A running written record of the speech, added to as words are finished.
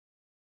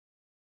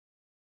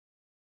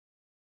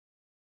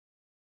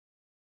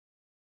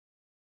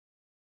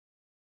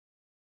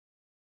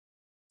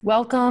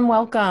Welcome,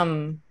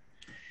 welcome.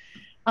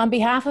 On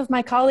behalf of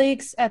my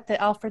colleagues at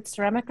the Alfred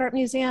Ceramic Art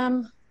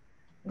Museum,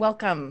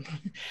 welcome.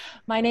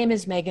 My name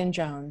is Megan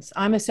Jones.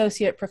 I'm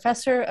Associate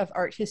Professor of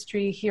Art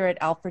History here at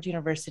Alfred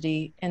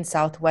University in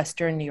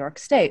Southwestern New York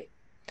State.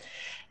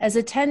 As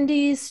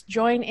attendees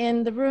join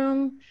in the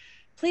room,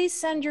 please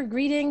send your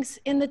greetings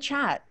in the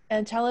chat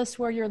and tell us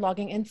where you're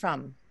logging in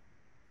from.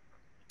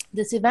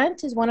 This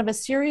event is one of a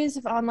series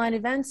of online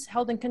events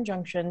held in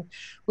conjunction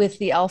with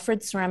the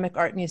Alfred Ceramic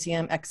Art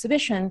Museum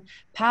exhibition,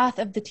 Path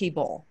of the Tea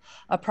Bowl,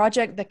 a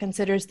project that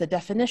considers the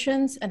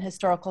definitions and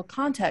historical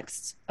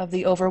contexts of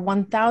the over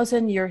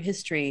 1,000-year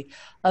history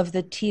of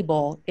the tea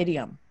bowl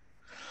idiom.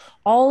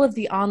 All of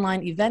the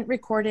online event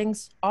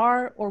recordings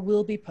are or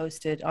will be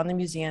posted on the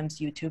museum's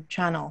YouTube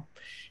channel.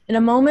 In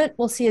a moment,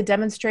 we'll see a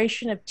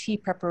demonstration of tea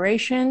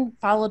preparation,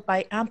 followed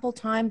by ample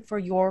time for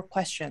your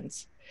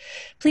questions.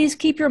 Please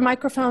keep your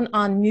microphone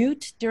on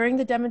mute during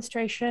the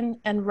demonstration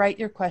and write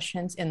your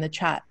questions in the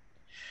chat.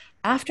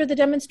 After the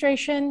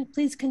demonstration,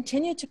 please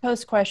continue to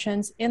post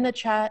questions in the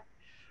chat,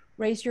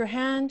 raise your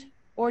hand,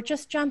 or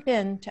just jump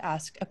in to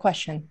ask a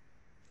question.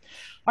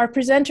 Our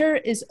presenter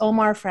is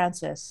Omar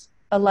Francis,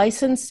 a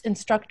licensed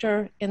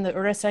instructor in the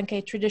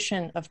Urasenke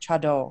tradition of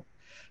Chado,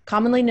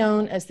 commonly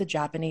known as the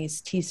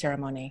Japanese tea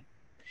ceremony.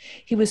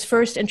 He was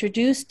first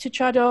introduced to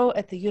Chado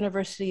at the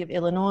University of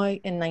Illinois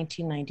in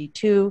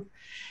 1992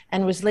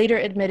 and was later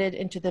admitted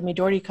into the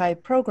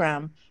Midorikai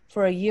program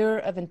for a year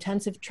of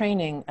intensive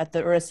training at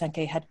the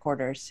Urasenke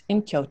headquarters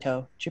in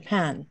Kyoto,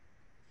 Japan.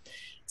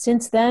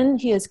 Since then,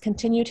 he has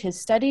continued his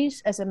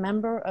studies as a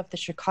member of the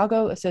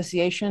Chicago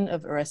Association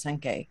of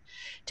Urasenke,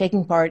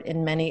 taking part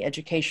in many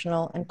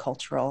educational and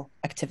cultural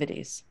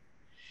activities.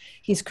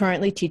 He's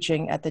currently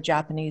teaching at the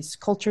Japanese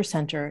Culture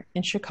Center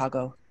in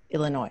Chicago,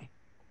 Illinois.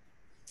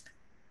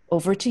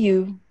 Over to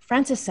you,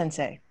 Francis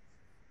Sensei.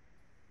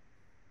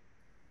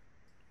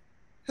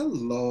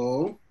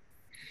 Hello.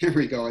 Here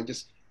we go. I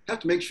just have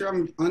to make sure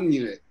I'm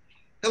unmuted.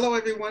 Hello,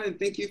 everyone, and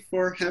thank you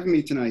for having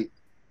me tonight.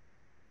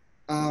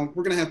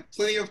 We're going to have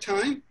plenty of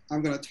time.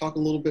 I'm going to talk a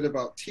little bit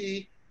about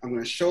tea. I'm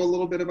going to show a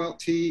little bit about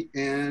tea,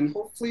 and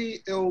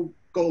hopefully it'll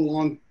go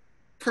along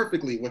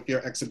perfectly with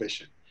your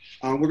exhibition.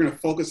 We're going to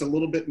focus a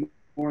little bit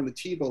more on the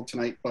tea bowl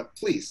tonight, but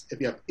please, if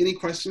you have any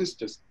questions,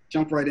 just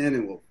jump right in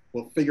and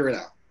we'll figure it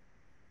out.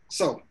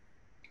 So,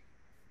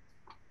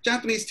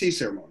 Japanese tea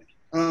ceremony.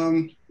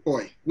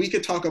 Boy, we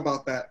could talk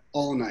about that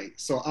all night.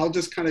 So I'll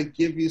just kind of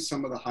give you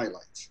some of the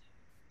highlights.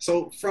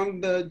 So from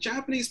the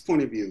Japanese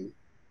point of view,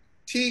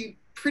 tea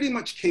pretty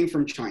much came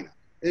from China.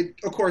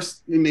 Of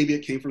course, maybe it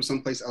came from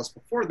someplace else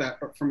before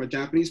that, but from a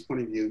Japanese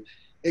point of view,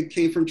 it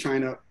came from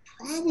China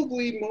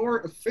probably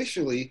more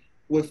officially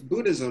with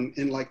Buddhism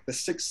in like the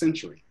 6th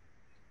century.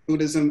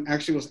 Buddhism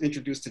actually was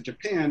introduced to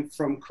Japan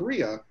from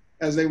Korea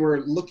as they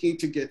were looking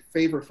to get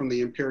favor from the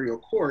imperial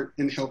court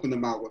in helping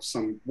them out with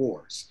some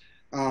wars.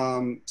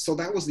 So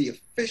that was the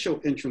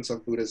official entrance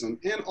of Buddhism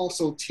and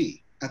also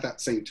tea at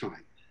that same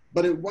time.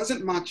 But it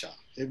wasn't matcha.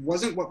 It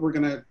wasn't what we're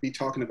going to be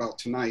talking about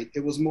tonight.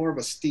 It was more of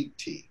a steep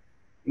tea,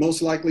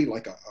 most likely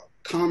like a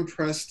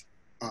compressed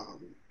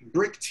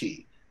brick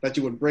tea that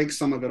you would break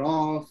some of it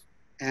off,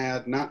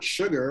 add not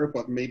sugar,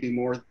 but maybe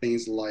more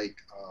things like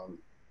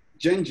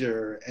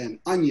ginger and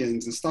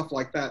onions and stuff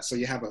like that. So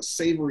you have a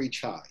savory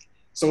chai.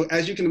 So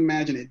as you can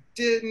imagine, it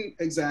didn't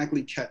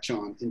exactly catch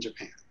on in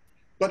Japan,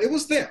 but it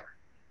was there.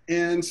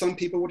 And some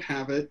people would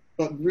have it,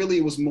 but really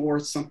it was more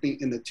something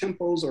in the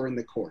temples or in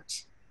the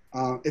courts.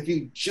 If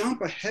you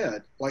jump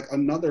ahead like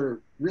another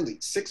really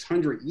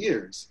 600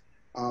 years,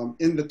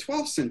 in the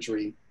 12th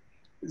century,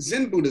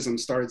 Zen Buddhism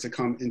started to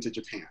come into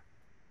Japan.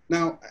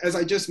 Now, as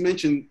I just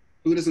mentioned,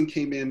 Buddhism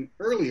came in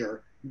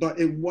earlier, but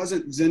it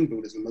wasn't Zen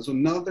Buddhism. There's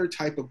another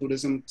type of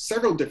Buddhism,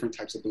 several different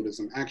types of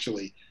Buddhism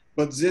actually,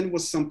 but Zen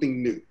was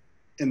something new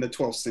in the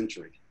 12th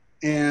century.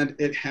 And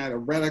it had a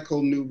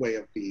radical new way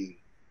of being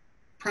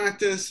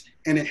practiced,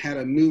 and it had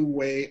a new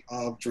way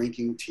of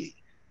drinking tea.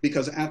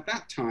 Because at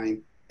that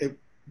time,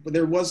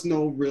 there was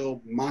no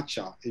real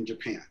matcha in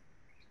Japan.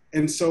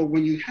 And so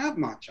when you have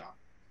matcha,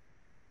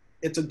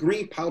 it's a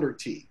green powdered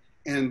tea,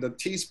 and the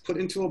tea's put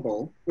into a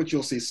bowl, which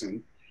you'll see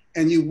soon,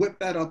 and you whip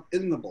that up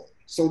in the bowl.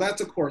 So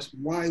that's, of course,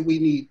 why we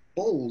need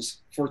bowls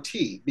for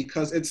tea,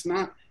 because it's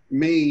not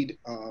made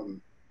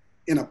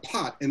in a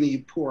pot and then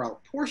you pour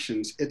out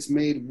portions. It's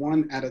made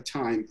one at a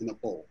time in a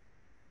bowl.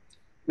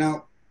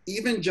 Now,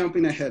 even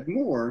jumping ahead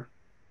more,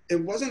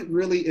 it wasn't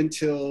really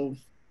until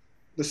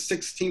the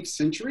 16th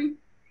century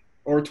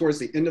or towards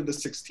the end of the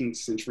 16th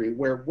century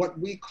where what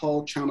we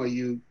call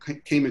Chanoyu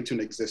came into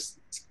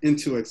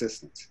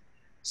existence.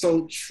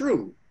 So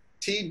true,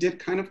 tea did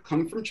kind of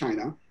come from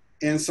China,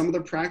 and some of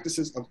the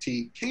practices of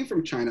tea came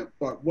from China,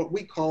 but what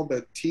we call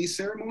the tea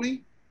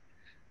ceremony,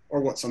 or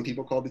what some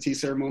people call the tea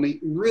ceremony,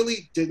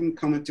 really didn't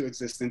come into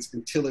existence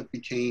until it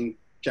became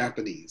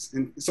Japanese.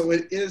 And so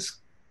it is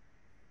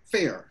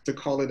fair to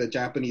call it a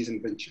Japanese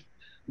invention,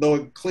 though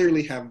it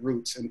clearly have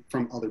roots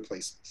from other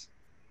places.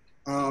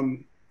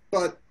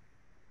 But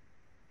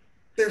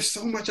there's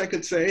so much I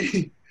could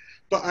say,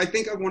 But I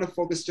think I want to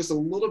focus just a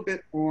little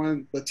bit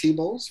on the tea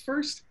bowls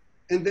first,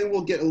 and then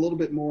we'll get a little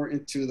bit more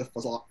into the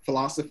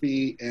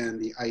philosophy and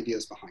the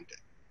ideas behind it.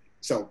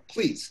 So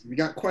please, if you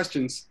got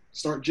questions,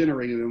 start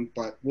generating them,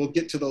 but we'll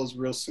get to those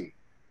real soon.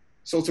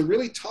 So to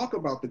really talk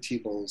about the tea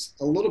bowls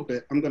a little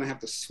bit, I'm going to have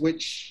to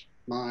switch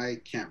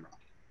my camera.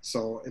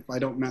 So if I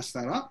don't mess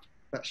that up,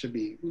 that should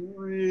be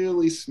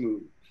really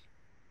smooth.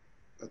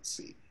 Let's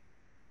see.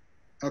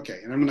 Okay,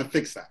 and I'm going to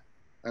fix that.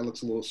 That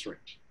looks a little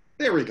strange.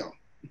 There we go.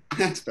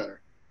 That's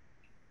better.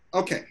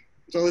 Okay,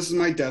 so this is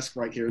my desk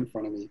right here in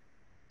front of me.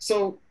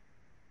 So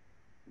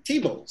tea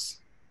bowls.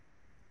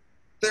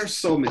 There's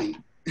so many.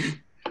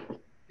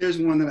 Here's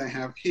one that I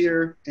have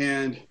here,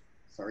 and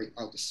sorry,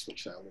 I'll just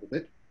switch that a little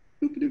bit.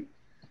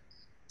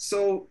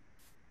 So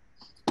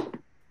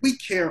we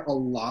care a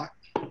lot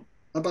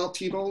about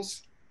tea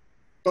bowls,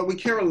 but we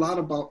care a lot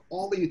about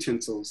all the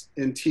utensils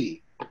in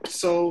tea.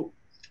 So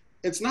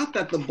it's not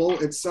that the bowl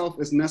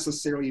itself is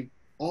necessarily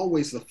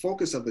always the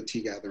focus of the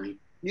tea gathering.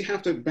 You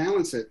have to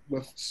balance it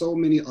with so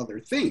many other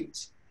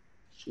things.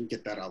 Let me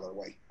get that out of the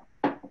way.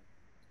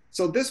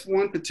 So this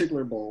one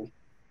particular bowl,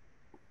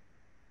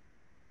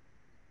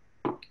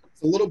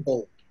 it's a little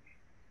bold.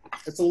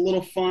 It's a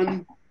little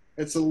fun.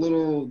 It's a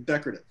little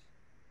decorative.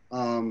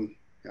 I'll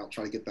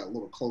try to get that a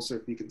little closer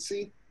if you can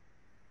see.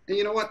 And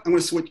you know what? I'm going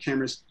to switch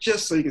cameras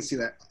just so you can see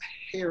that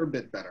a hair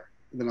bit better.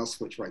 And then I'll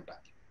switch right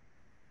back.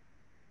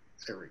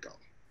 There we go.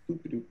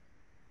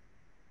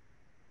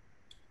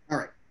 All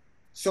right.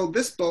 So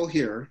this bowl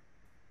here,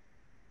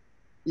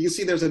 you can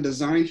see there's a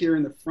design here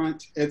in the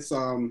front. It's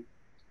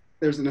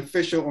there's an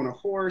official on a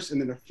horse,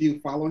 and then a few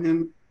follow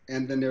him,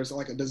 and then there's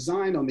like a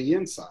design on the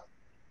inside.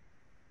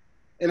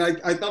 And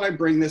I thought I'd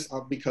bring this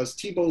up because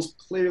tea bowls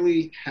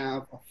clearly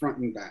have a front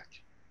and back.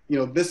 You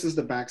know, this is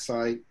the back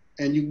side,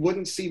 and you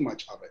wouldn't see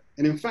much of it.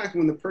 And in fact,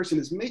 when the person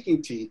is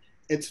making tea,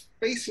 it's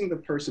facing the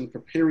person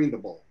preparing the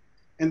bowl.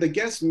 And the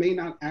guests may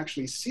not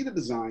actually see the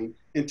design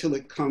until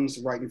it comes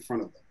right in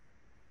front of them.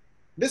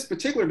 This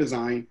particular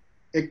design,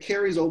 it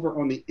carries over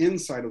on the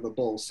inside of the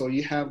bowl. So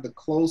you have the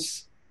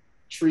close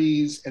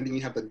trees, and then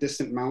you have the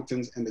distant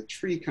mountains, and the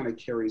tree kind of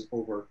carries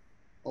over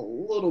a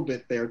little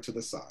bit there to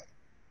the side.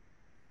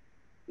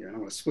 Here, and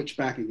I'm going to switch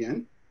back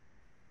again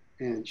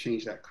and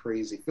change that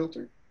crazy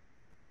filter.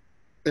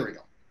 There we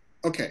go.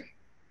 Okay,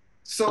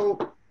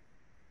 so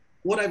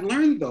what I've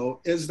learned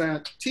though is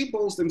that tea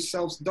bowls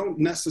themselves don't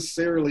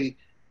necessarily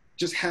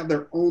just have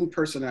their own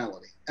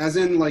personality, as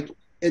in like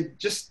it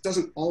just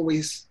doesn't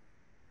always,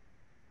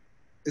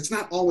 it's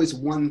not always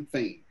one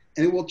thing,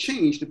 and it will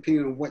change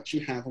depending on what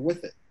you have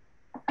with it.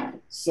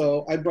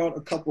 So I brought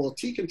a couple of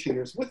tea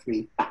containers with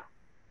me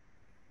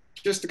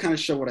just to kind of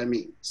show what I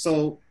mean.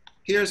 So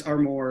here's our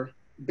more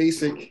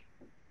basic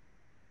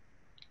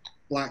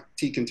black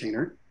tea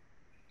container.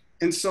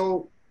 And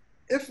so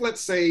if,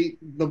 let's say,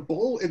 the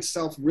bowl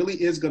itself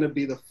really is going to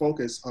be the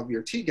focus of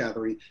your tea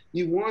gathering,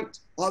 you want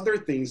other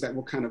things that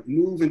will kind of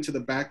move into the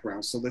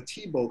background so the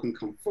tea bowl can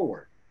come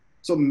forward.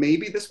 So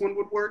maybe this one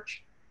would work.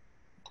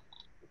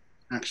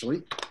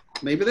 Actually,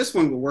 maybe this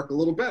one will work a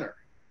little better.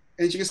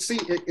 As you can see,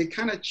 it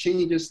kind of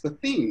changes the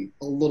theme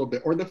a little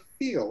bit, or the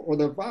feel, or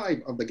the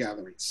vibe of the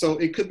gathering. So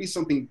it could be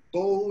something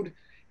bold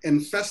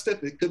and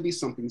festive. It could be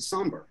something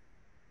somber.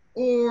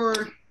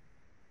 Or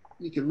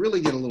you could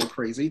really get a little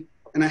crazy.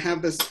 And I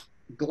have this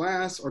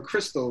glass or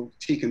crystal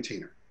tea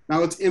container.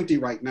 Now it's empty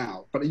right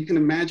now, but you can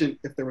imagine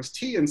if there was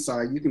tea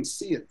inside, you can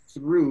see it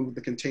through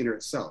the container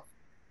itself.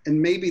 And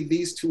maybe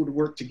these two would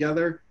work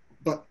together.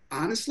 But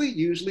honestly,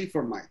 usually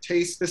for my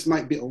taste, this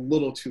might be a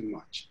little too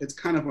much. It's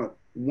kind of a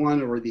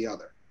one or the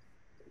other.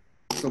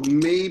 So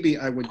maybe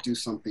I would do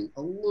something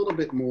a little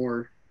bit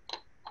more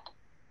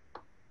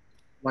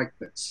like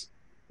this,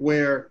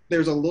 where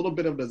there's a little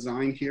bit of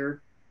design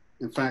here.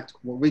 In fact,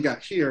 what we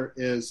got here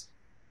is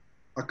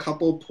a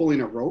couple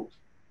pulling a rope,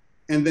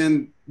 and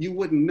then you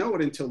wouldn't know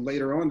it until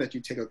later on that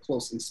you take a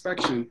close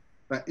inspection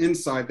that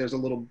inside there's a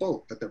little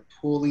boat that they're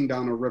pulling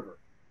down a river.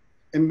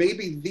 And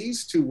maybe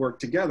these two work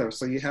together.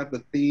 So you have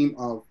the theme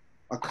of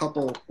a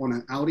couple on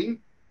an outing.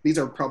 These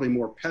are probably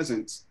more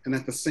peasants. And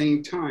at the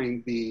same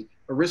time, the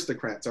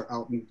aristocrats are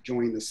out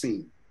enjoying the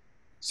scene.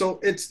 So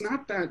it's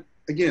not that,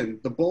 again,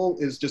 the bowl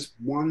is just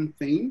one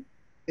thing.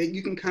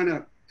 You can kind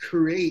of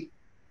create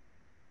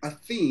a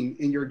theme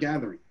in your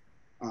gathering.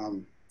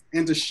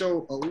 And to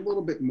show a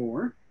little bit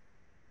more,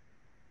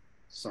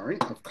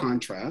 of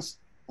contrast,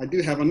 I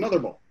do have another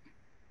bowl.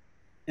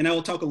 And I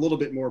will talk a little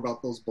bit more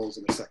about those bowls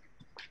in a second.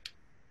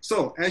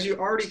 So as you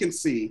already can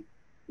see,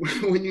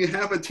 when you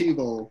have a tea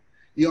bowl,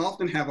 you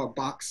often have a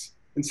box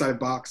inside a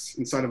box,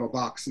 inside of a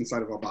box,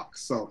 inside of a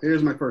box. So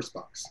here's my first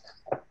box.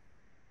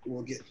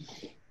 We'll get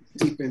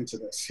deep into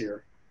this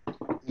here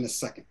in a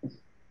second.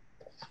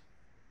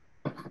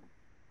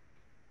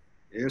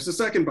 Here's the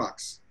second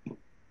box.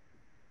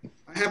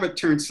 I have it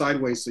turned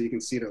sideways so you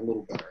can see it a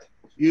little better.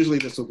 Usually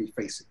this will be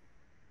facing.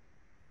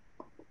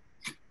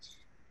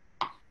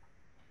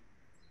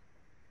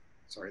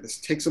 Sorry, this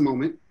takes a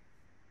moment.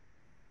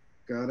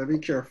 Gotta be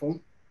careful.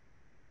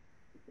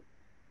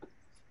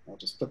 I'll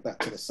just put that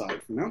to the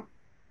side for now.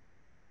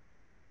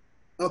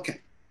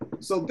 Okay,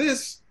 so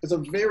this is a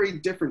very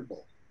different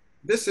bowl.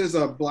 This is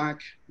a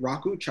black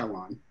Raku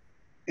Chawan,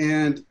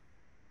 and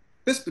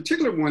this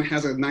particular one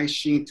has a nice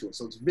sheen to it,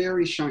 so it's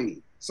very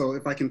shiny. So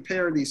if I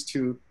compare these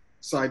two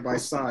side by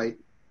side,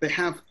 they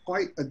have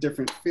quite a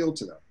different feel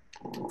to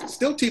them.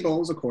 Still tea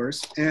bowls, of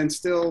course, and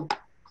still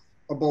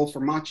a bowl for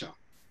matcha.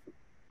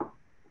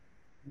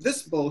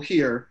 This bowl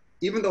here,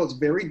 even though it's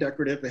very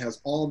decorative, it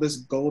has all this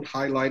gold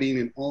highlighting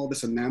and all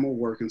this enamel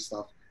work and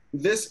stuff,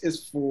 this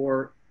is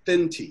for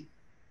thin tea,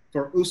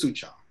 for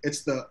usucha.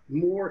 It's the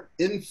more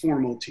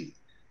informal tea,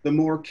 the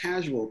more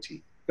casual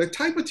tea, the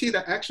type of tea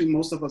that actually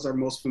most of us are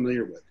most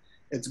familiar with.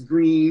 It's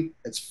green,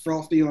 it's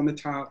frothy on the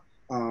top,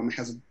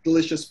 has a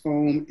delicious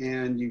foam,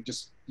 and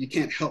you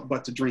can't help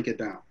but to drink it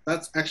down.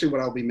 That's actually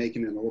what I'll be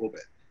making in a little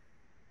bit.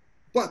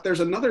 But there's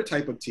another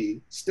type of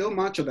tea, still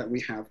matcha, that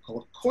we have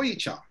called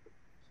koicha.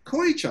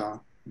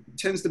 Koicha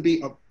tends to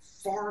be a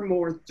far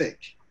more thick,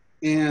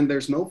 and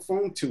there's no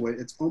foam to it.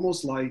 It's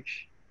almost like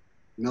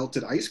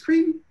melted ice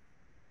cream,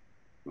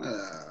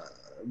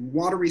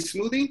 watery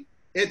smoothie.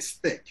 It's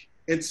thick.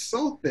 It's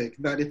so thick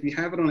that if you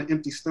have it on an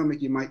empty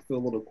stomach, you might feel a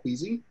little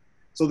queasy.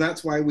 So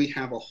that's why we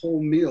have a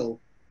whole meal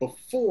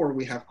before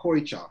we have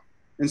koicha,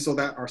 and so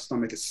that our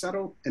stomach is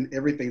settled and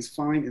everything's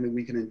fine, and then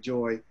we can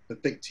enjoy the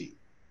thick tea.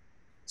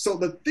 So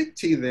the thick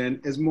tea then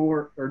is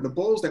more, or the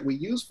bowls that we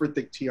use for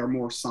thick tea are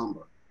more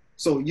somber.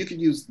 So you could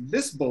use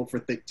this bowl for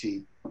thick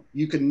tea.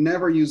 You could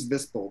never use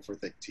this bowl for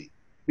thick tea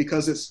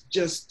because it's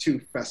just too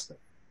festive.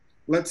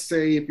 Let's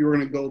say if you were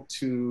going to go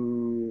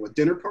to a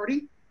dinner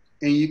party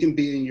and you can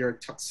be in your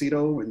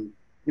tuxedo and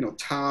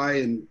tie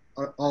and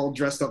all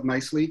dressed up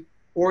nicely,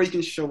 or you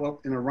can show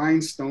up in a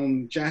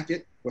rhinestone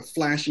jacket with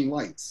flashing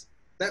lights.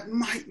 That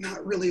might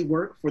not really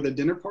work for the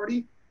dinner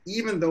party,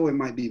 even though it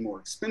might be more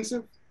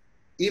expensive,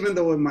 even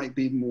though it might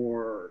be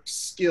more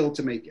skill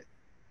to make it.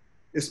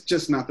 It's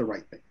just not the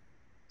right thing.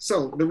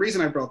 So the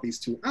reason I brought these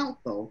two out,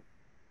 though,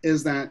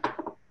 is that,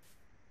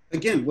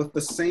 again, with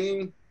the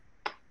same,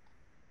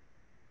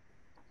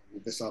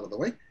 move this out of the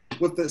way,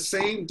 with the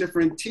same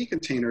different tea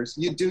containers,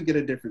 you do get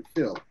a different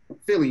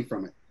feeling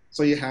from it.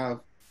 So you have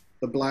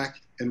the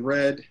black and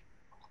red,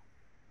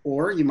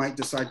 or you might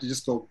decide to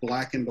just go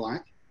black and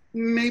black.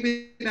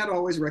 Maybe not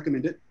always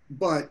recommended,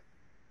 but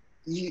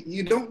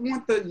you don't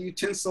want the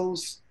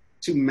utensils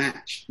to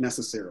match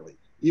necessarily.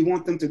 You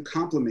want them to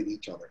complement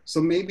each other. So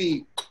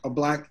maybe a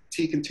black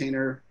tea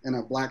container and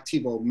a black tea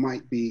bowl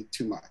might be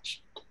too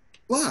much.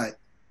 But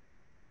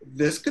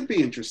this could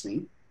be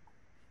interesting.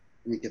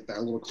 Let me get that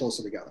a little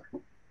closer together.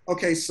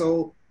 Okay,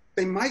 so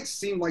they might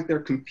seem like they're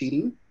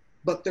competing,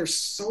 but they're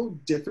so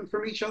different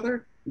from each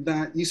other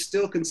that you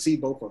still can see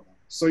both of them.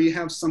 So you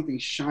have something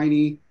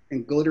shiny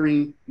and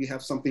glittering, you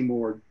have something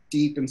more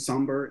deep and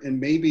somber, and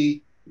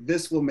maybe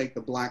this will make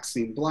the black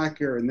seem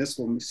blacker and this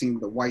will seem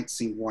the white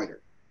seem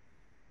whiter.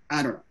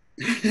 I don't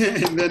know.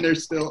 And then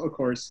there's still, of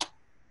course,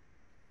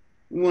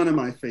 one of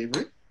my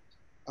favorite.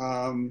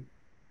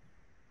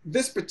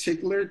 This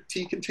particular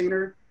tea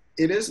container,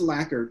 it is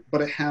lacquered, but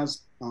it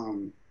has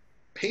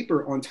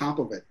paper on top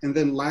of it and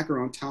then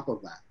lacquer on top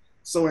of that.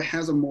 So it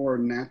has a more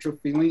natural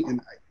feeling,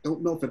 and I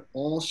don't know if it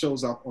all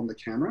shows up on the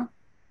camera,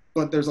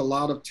 but there's a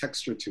lot of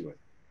texture to it.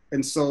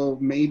 And so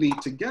maybe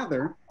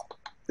together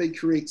they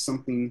create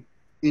something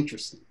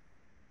interesting.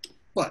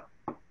 But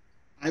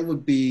I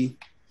would be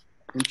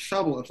in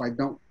trouble if I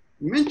don't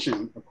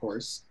mention, of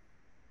course,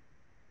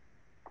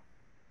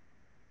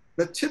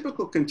 the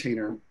typical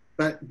container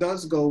that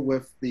does go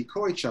with the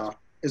koicha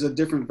is a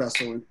different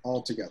vessel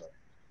altogether.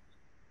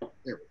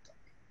 There we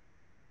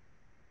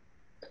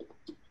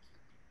go.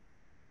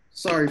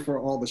 Sorry for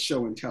all the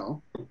show and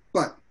tell,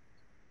 but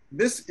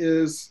this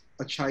is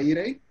a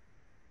chaire.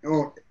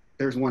 Oh,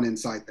 there's one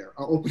inside there.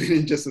 I'll open it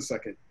in just a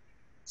second.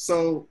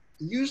 So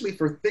usually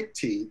for thick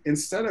tea,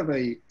 instead of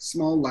a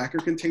small lacquer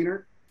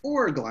container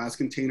or a glass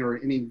container or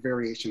any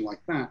variation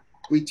like that,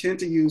 we tend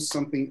to use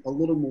something a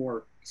little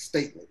more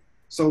stately.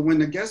 So when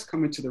the guests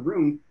come into the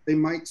room, they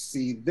might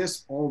see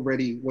this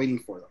already waiting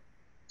for them.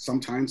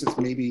 Sometimes it's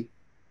maybe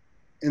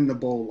in the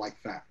bowl like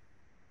that.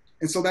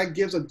 And so that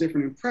gives a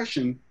different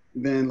impression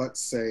than,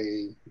 let's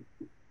say,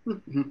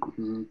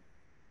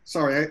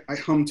 sorry, I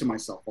hum to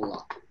myself a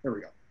lot. There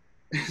we go.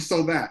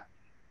 So that.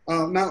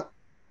 Now,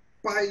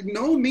 by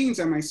no means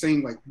am I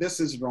saying like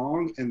this is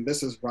wrong and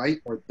this is right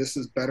or this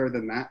is better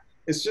than that.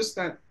 It's just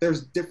that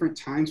there's different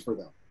times for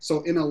them.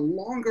 So in a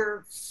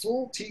longer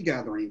full tea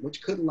gathering,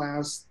 which could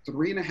last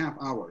 3.5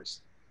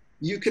 hours,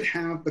 you could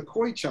have the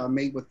koicha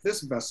made with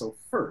this vessel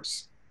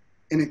first,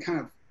 and it kind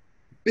of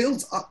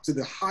builds up to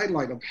the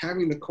highlight of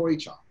having the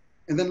koicha.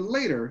 And then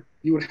later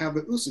you would have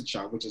the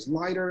usucha, which is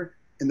lighter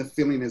and the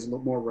feeling is a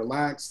little more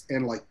relaxed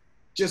and like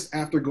just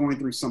after going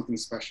through something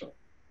special.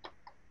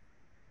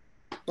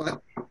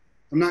 But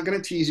I'm not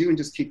going to tease you and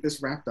just keep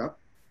this wrapped up.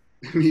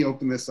 Let me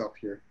open this up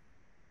here.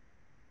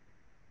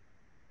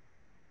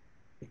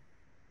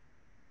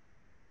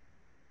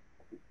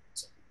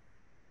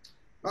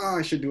 Oh,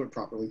 I should do it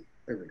properly.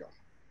 There we go.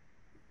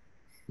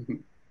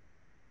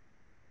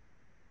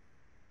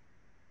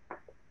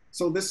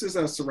 So this is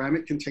a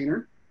ceramic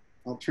container.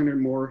 I'll turn it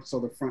more so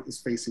the front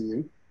is facing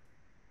you.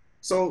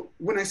 So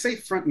when I say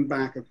front and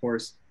back, of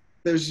course,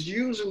 there's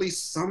usually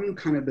some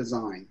kind of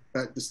design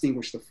that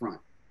distinguish the front.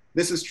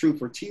 This is true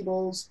for tea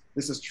bowls.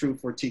 This is true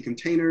for tea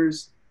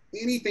containers.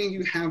 Anything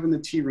you have in the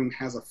tea room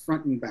has a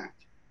front and back.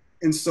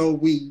 And so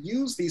we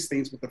use these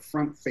things with the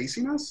front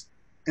facing us.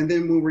 And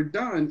then when we're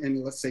done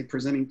and let's say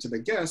presenting to the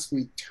guests,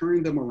 we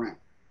turn them around.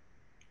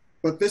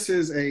 But this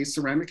is a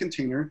ceramic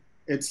container.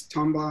 It's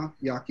tamba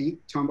yaki,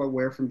 tamba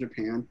ware from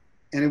Japan,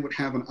 and it would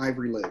have an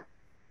ivory lid.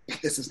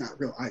 This is not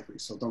real ivory,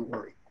 so don't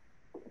worry.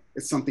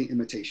 It's something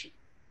imitation.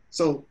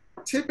 So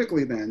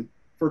typically then,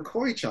 for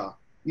koicha,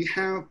 you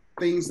have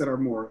things that are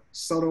more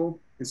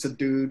subtle and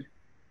subdued.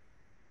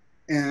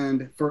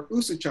 And for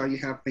usucha, you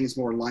have things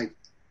more light.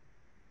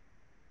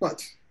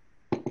 But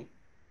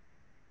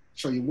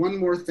show you one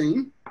more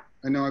thing.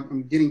 I know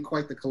I'm getting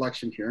quite the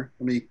collection here.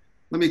 Let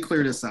me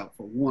clear this out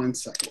for 1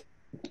 second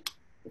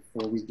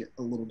before we get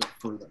a little bit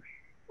further.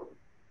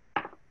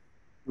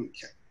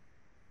 Okay.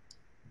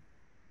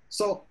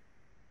 So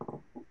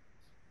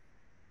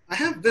I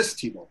have this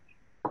tea bowl.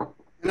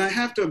 And I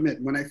have to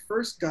admit, when I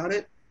first got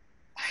it,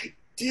 I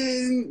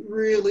didn't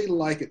really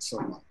like it so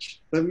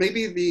much. But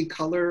maybe the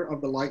color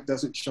of the light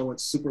doesn't show it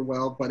super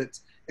well, but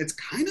it's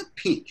kind of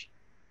pink.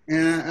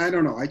 And I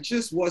don't know, I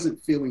just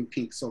wasn't feeling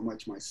pink so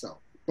much myself.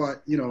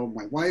 But, you know,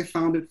 my wife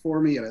found it for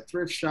me at a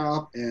thrift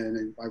shop,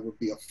 and I would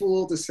be a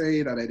fool to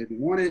say that I didn't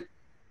want it.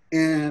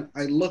 And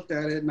I looked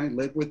at it and I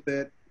lived with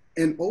it.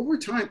 And over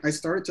time, I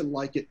started to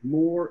like it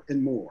more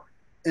and more.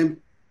 And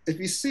if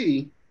you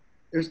see,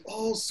 there's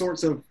all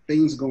sorts of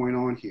things going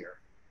on here.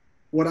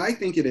 What I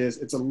think it is,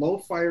 it's a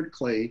low-fired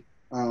clay,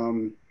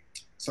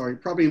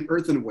 probably an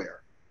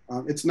earthenware.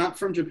 It's not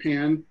from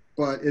Japan,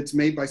 but it's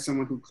made by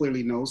someone who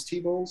clearly knows tea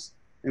bowls.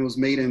 And it was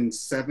made in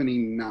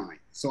 '79.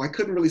 So I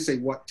couldn't really say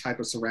what type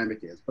of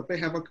ceramic it is, but they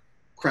have a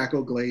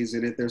crackle glaze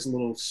in it. There's a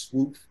little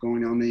swoop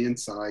going on the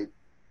inside.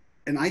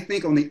 And I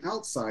think on the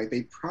outside,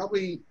 they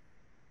probably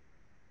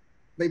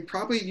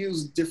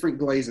use different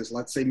glazes.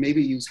 Let's say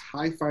maybe use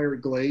high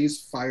fired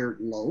glaze, fired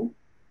low.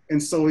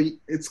 And so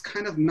it's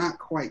kind of not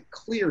quite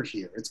clear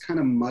here. It's kind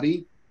of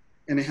muddy,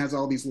 and it has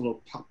all these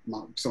little pop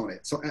marks on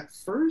it. So at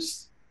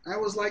first, I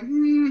was like,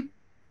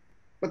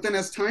 But then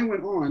as time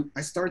went on,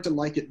 I started to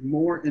like it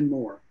more and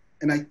more.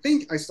 And I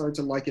think I started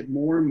to like it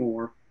more and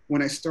more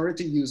when I started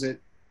to use it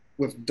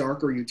with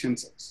darker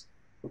utensils.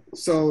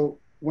 So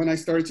when I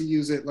started to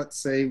use it, let's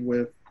say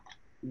with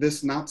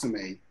this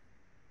natsume,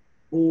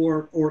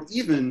 or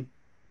even,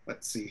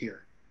 let's see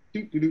here,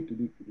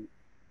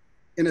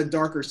 in a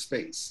darker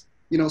space.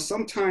 You know,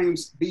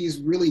 sometimes these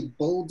really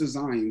bold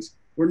designs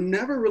were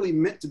never really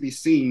meant to be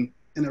seen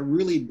in a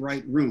really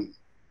bright room.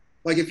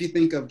 Like if you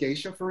think of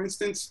geisha, for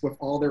instance, with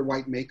all their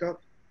white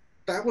makeup,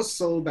 that was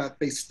so that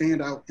they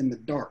stand out in the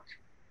dark.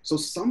 So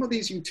some of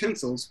these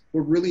utensils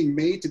were really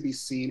made to be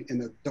seen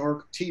in a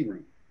dark tea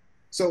room.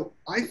 So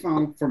I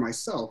found for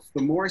myself,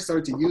 the more I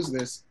started to use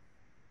this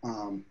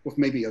with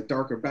maybe a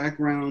darker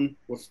background,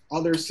 with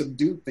other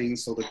subdued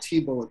things so the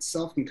tea bowl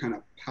itself can kind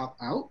of pop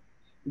out,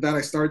 that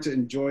I started to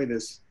enjoy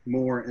this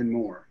more and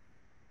more.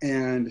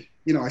 And,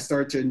 you know, I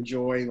started to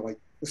enjoy like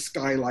the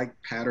sky-like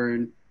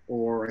pattern,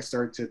 or I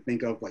started to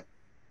think of like,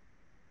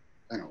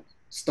 I don't know,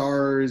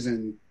 stars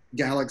and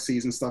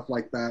galaxies and stuff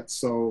like that.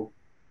 So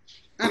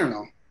I don't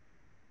know.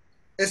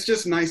 It's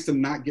just nice to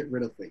not get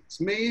rid of things.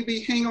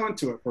 Maybe hang on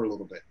to it for a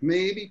little bit.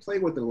 Maybe play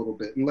with it a little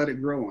bit and let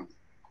it grow on you.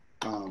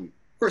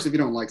 Of course, if you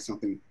don't like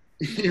something,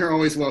 you're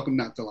always welcome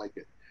not to like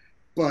it.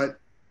 But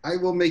I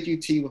will make you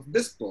tea with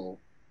this bowl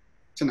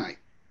tonight.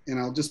 And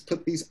I'll just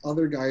put these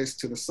other guys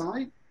to the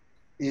side.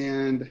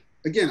 And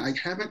again, I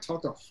haven't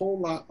talked a whole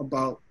lot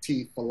about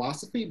tea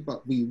philosophy,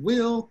 but we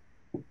will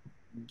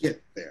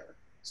get there.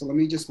 So let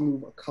me just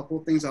move a couple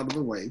of things out of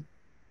the way.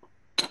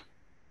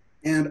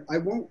 And I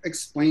won't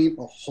explain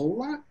a whole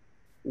lot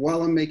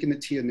while I'm making the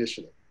tea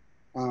initially.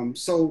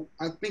 So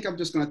I think I'm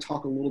just going to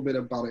talk a little bit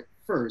about it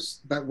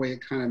first. That way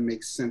it kind of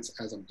makes sense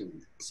as I'm doing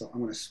it. So I'm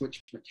going to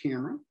switch my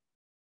camera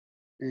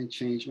and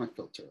change my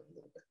filter a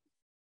little bit.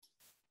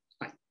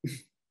 Hi.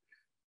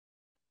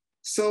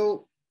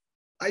 So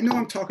I know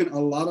I'm talking a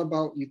lot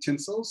about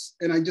utensils,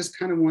 and I just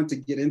kind of want to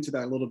get into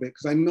that a little bit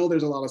because I know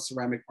there's a lot of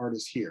ceramic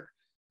artists here.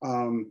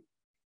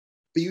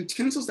 The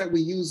utensils that we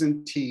use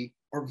in tea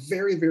are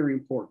very, very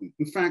important.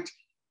 In fact,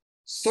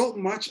 so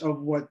much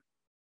of what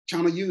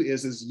Chanoyu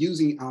is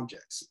using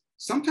objects.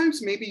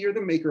 Sometimes maybe you're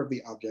the maker of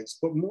the objects,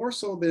 but more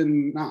so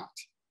than not,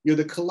 you're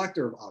the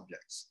collector of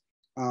objects.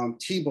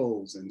 Tea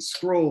bowls and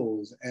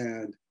scrolls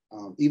and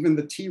even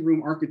the tea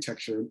room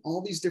architecture and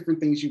all these different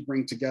things you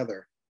bring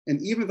together. And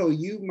even though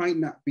you might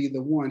not be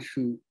the one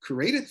who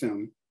created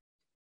them,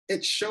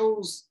 it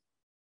shows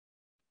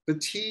the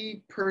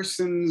tea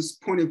person's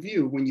point of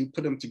view when you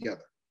put them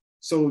together.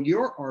 So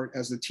your art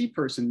as a tea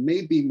person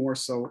may be more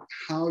so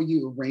how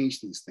you arrange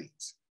these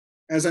things.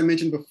 As I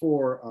mentioned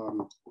before,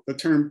 the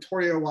term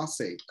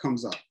toriawase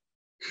comes up.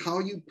 How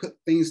you put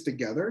things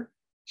together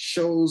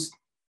shows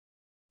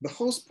the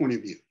host point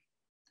of view.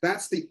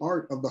 that's the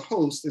art of the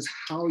host, is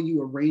how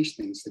you arrange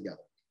things together.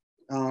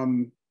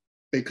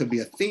 They could be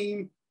a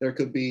theme, there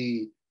could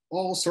be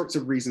all sorts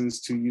of reasons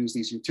to use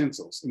these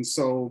utensils. And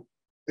so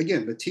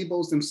again, the tea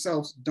bowls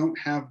themselves don't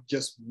have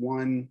just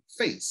one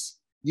face.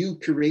 You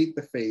create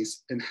the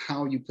face and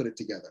how you put it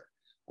together.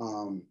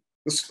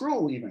 The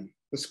scroll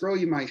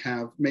you might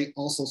have may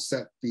also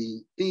set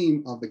the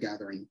theme of the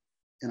gathering.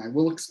 And I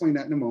will explain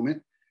that in a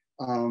moment.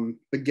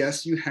 The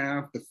guests you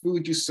have, the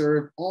food you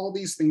serve, all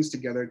these things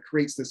together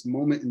creates this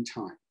moment in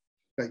time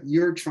that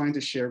you're trying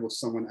to share with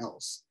someone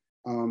else.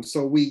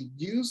 So we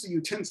use the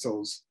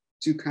utensils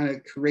to kind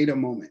of create a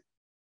moment.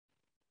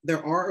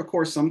 There are, of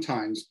course, some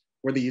times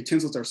where the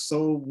utensils are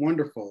so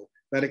wonderful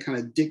that it kind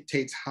of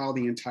dictates how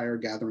the entire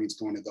gathering is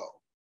going to go.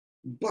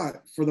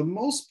 But for the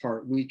most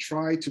part, we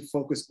try to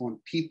focus on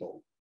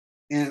people.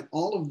 And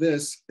all of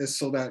this is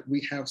so that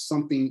we have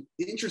something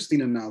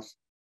interesting enough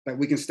that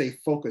we can stay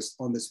focused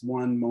on this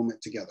one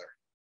moment together.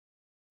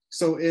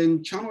 So in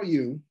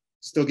Chanoyu,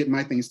 still getting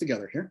my things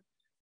together here,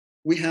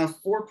 we have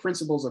 4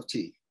 principles of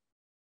tea: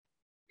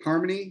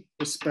 harmony,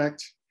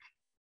 respect,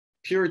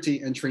 purity,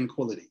 and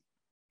tranquility.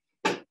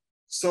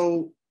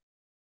 So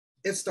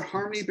it's the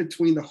harmony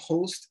between the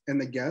host and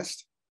the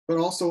guest, but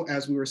also,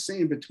 as we were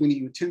saying, between the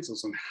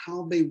utensils and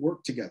how they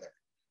work together.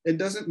 It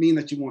doesn't mean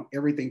that you want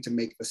everything to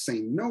make the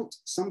same note.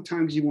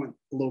 Sometimes you want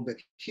a little bit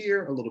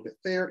here, a little bit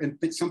there, and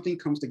something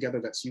comes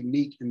together that's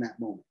unique in that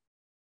moment.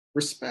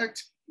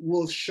 Respect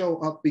will show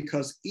up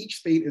because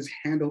each thing is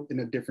handled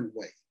in a different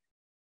way.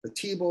 The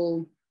tea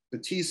bowl, the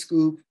tea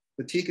scoop,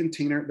 the tea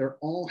container, they're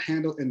all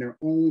handled in their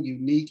own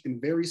unique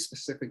and very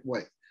specific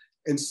way.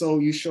 And so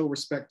you show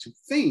respect to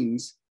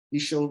things,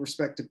 you show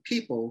respect to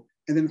people,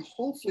 and then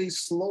hopefully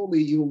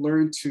slowly you'll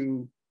learn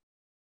to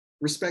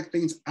respect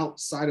things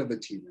outside of the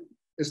tea room.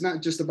 It's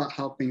not just about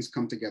how things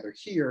come together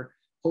here.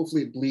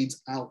 Hopefully it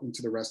bleeds out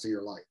into the rest of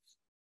your life.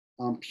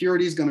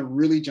 Purity is going to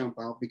really jump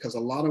out because a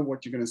lot of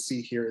what you're going to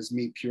see here is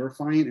me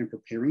purifying and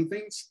preparing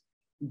things.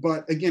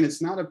 But again,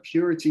 it's not a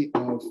purity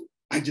of,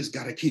 I just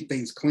got to keep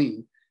things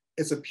clean.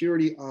 It's a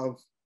purity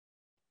of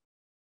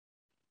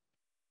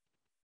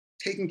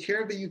taking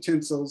care of the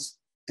utensils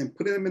and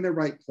putting them in the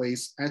right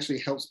place actually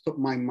helps put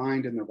my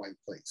mind in the right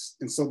place.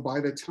 And so by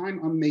the time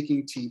I'm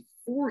making tea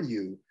for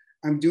you,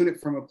 I'm doing it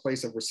from a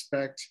place of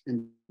respect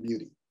and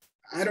beauty.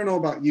 I don't know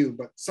about you,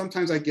 but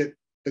sometimes I get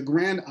the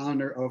grand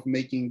honor of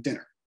making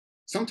dinner.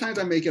 Sometimes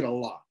I make it a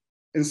lot.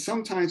 And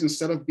sometimes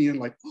instead of being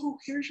like, oh,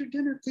 here's your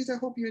dinner, please, I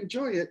hope you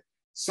enjoy it,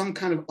 some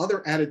kind of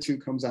other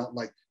attitude comes out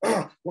like,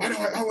 oh, why do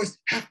I always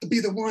have to be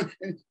the one?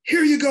 And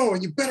here you go,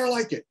 and you better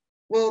like it.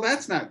 Well,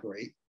 that's not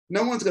great.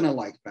 No one's gonna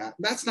like that.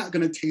 That's not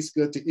gonna taste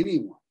good to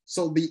anyone.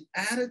 So the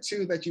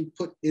attitude that you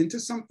put into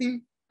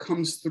something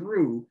comes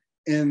through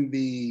in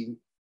the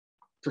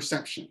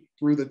perception,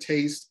 through the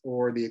taste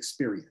or the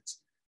experience.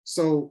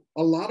 So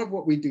a lot of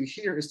what we do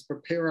here is to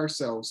prepare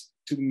ourselves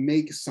to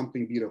make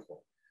something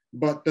beautiful.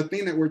 But the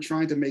thing that we're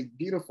trying to make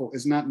beautiful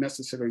is not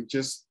necessarily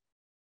just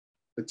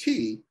the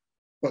tea,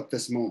 but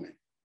this moment.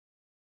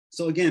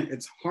 So again,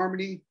 it's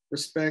harmony,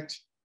 respect,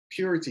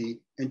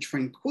 purity, and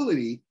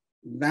tranquility.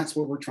 That's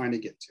what we're trying to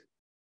get to.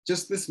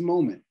 Just this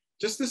moment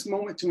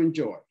to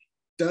enjoy.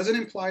 Doesn't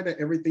imply that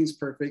everything's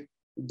perfect.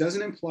 It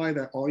doesn't imply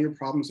that all your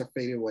problems are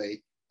fading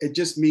away. It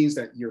just means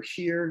that you're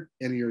here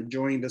and you're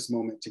enjoying this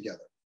moment together.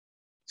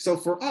 So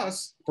for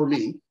us, for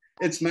me,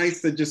 it's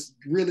nice to just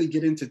really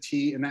get into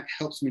tea, and that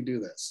helps me do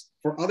this.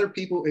 For other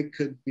people, it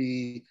could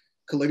be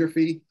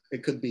calligraphy,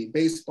 it could be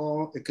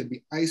baseball, it could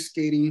be ice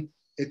skating,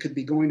 it could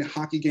be going to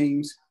hockey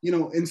games. You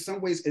know, in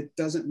some ways, it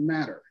doesn't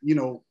matter. You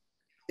know,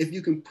 if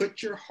you can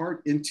put your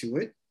heart into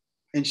it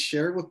and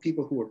share it with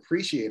people who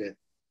appreciate it,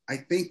 I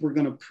think we're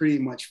gonna pretty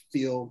much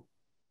feel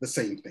the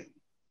same thing.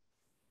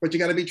 But you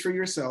gotta be true to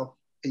yourself,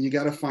 and you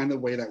got to find the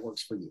way that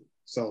works for you.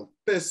 So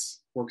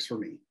this works for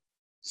me.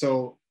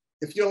 So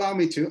if you allow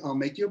me to, I'll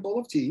make you a bowl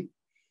of tea.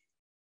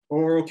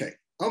 Or okay,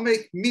 I'll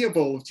make me a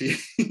bowl of tea.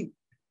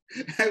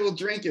 I will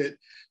drink it,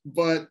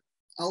 but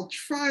I'll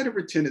try to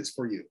pretend it's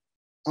for you.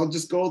 I'll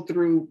just go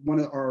through one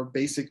of our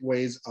basic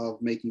ways of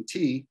making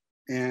tea.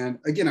 And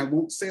again, I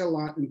won't say a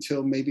lot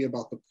until maybe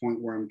about the point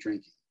where I'm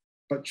drinking.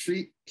 But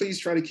please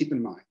try to keep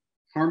in mind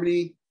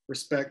harmony,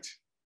 respect,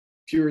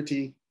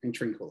 purity, and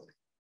tranquility.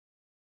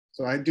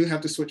 So I do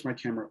have to switch my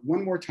camera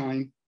one more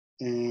time.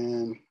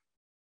 And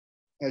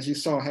as you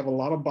saw, I have a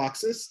lot of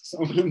boxes. So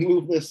I'm gonna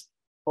move this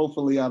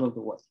hopefully out of the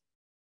way.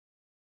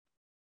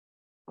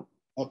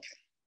 Okay.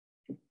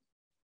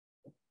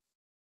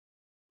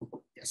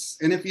 Yes,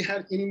 and if you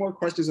had any more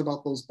questions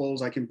about those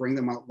bowls, I can bring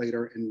them out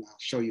later and I'll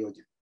show you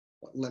again.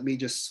 But let me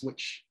just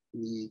switch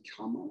the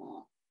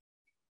camera.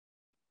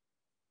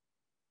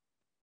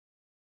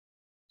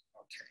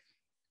 Okay.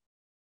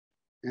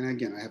 And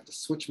again, I have to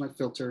switch my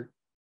filter.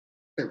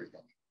 There we go.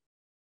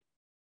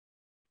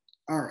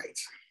 All right.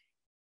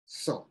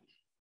 So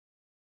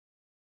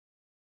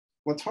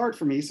what's hard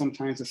for me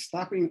sometimes is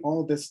stopping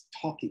all this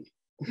talking,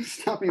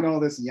 stopping all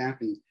this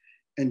yapping,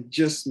 and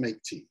just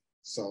make tea.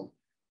 So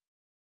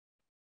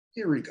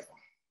here we go.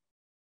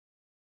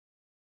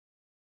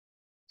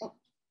 Oh,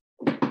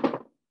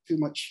 too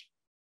much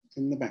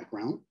in the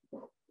background.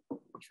 I'll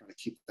try to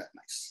keep that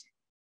nice.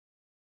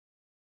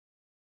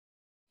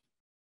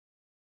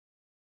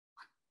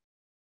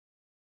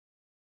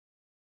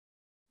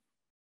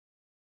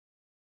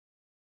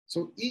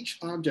 So each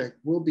object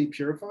will be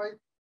purified.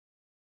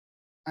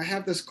 I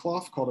have this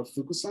cloth called a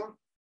fukusa,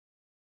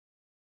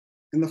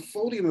 and the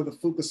folding of the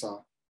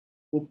fukusa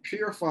will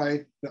purify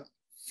the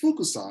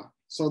fukusa,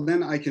 so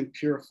then I can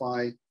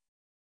purify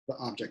the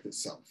object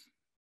itself.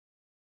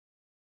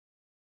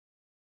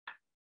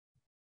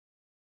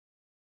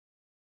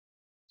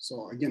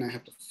 So again, I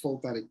have to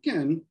fold that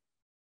again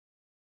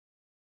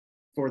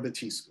for the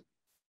tea scoop.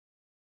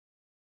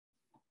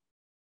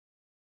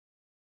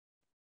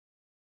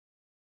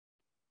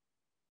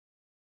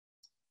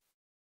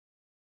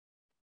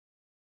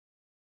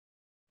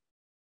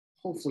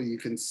 Hopefully you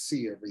can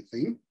see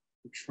everything.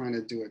 I'm trying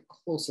to do it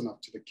close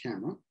enough to the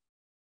camera.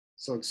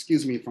 So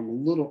excuse me if I'm a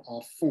little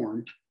off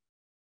form,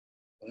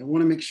 but I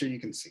want to make sure you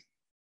can see.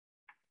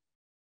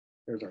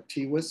 There's our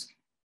tea whisk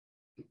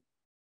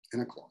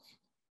and a cloth.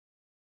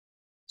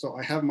 So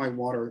I have my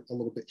water a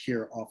little bit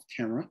here off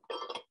camera.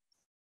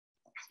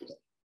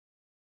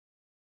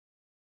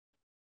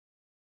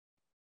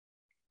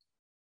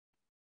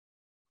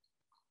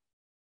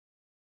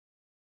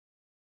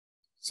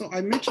 So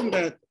I mentioned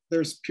that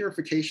there's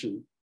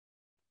purification.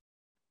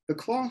 The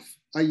cloth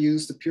I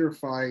use to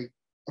purify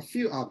a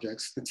few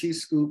objects, the tea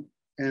scoop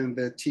and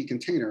the tea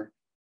container.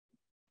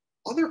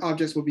 Other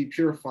objects will be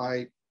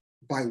purified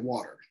by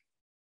water.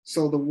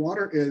 So the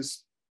water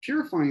is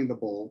purifying the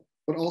bowl,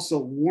 but also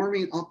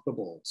warming up the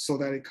bowl so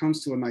that it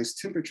comes to a nice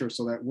temperature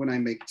so that when I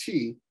make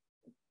tea,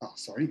 oh,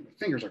 sorry, my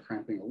fingers are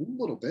cramping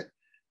a little bit.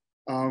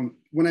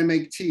 When I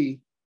make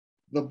tea,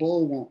 the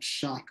bowl won't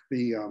shock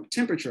the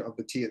temperature of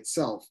the tea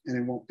itself and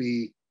it won't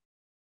be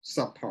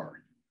subpar.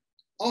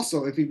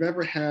 Also, if you've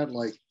ever had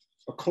like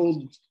a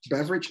cold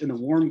beverage in a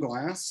warm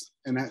glass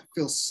and that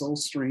feels so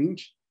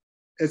strange,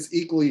 it's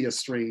equally as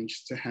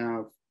strange to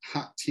have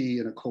hot tea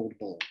in a cold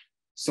bowl.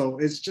 So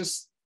it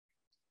just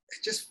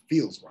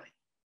feels right.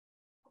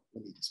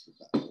 Let me just move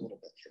that a little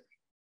bit here.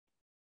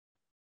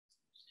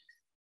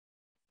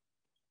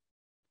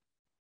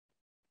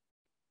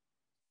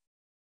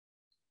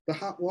 The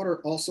hot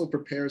water also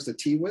prepares the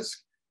tea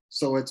whisk,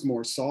 so it's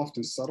more soft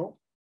and supple,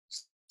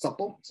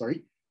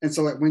 sorry. And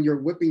so that when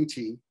you're whipping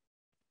tea,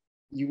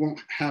 you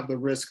won't have the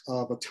risk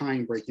of a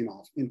tine breaking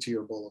off into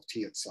your bowl of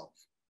tea itself.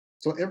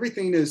 So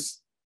everything is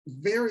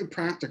very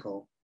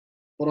practical,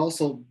 but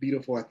also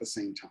beautiful at the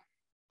same time.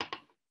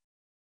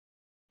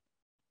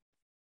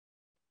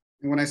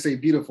 And when I say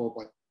beautiful,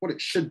 but what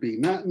it should be,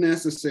 not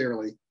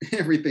necessarily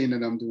everything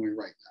that I'm doing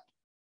right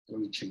now.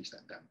 Let me change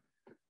that down.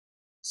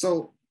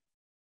 So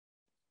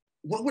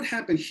what would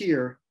happen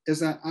here is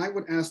that I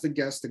would ask the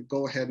guests to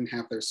go ahead and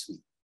have their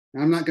sweet.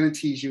 Now, I'm not going to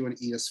tease you and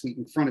eat a sweet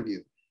in front of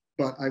you,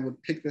 but I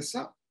would pick this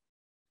up.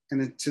 And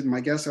then to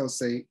my guests, I would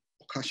say,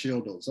 "Okashi o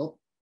dozo,"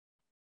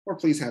 or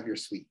 "Please have your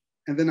sweet."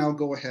 And then I'll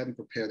go ahead and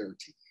prepare their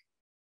tea.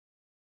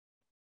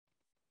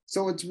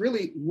 So it's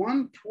really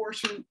one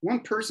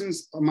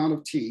person's amount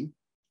of tea,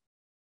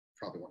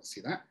 probably want to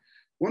see that,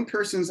 one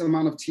person's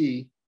amount of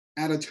tea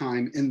at a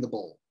time in the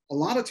bowl. A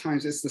lot of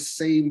times it's the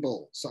same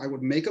bowl. So I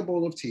would make a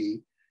bowl of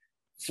tea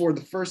for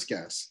the first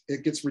guest.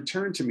 It gets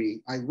returned to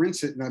me. I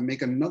rinse it and I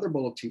make another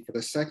bowl of tea for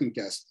the second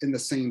guest in the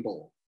same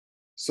bowl.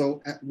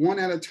 So one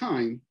at a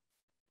time,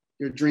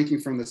 you're drinking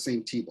from the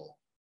same tea bowl.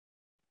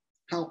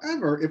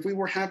 However, if we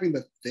were having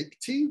the thick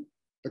tea,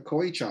 the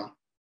koicha,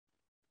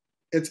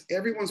 it's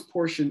everyone's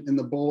portion in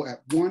the bowl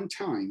at one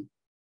time,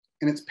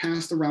 and it's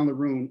passed around the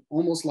room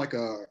almost like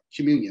a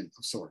communion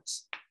of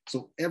sorts.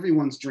 So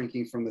everyone's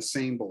drinking from the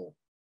same bowl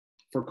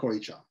for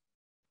koicha.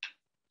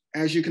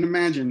 As you can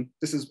imagine,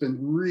 this has been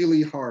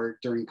really hard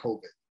during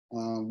COVID.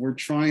 We're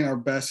trying our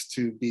best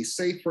to be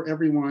safe for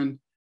everyone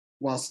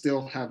while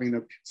still having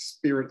the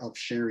spirit of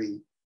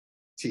sharing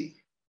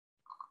tea.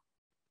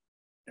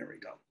 There we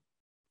go.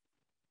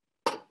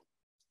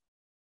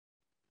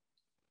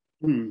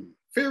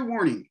 Fair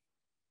warning,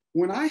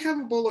 when I have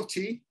a bowl of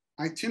tea,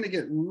 I tend to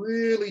get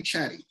really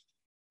chatty.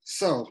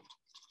 So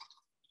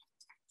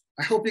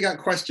I hope you got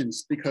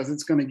questions because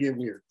it's gonna get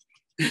weird.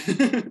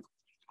 Here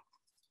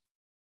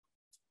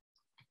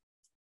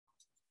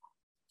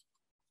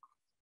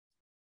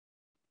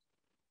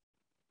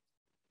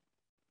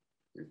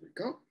we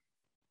go.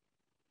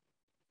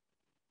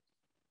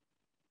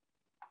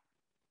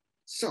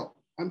 So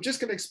I'm just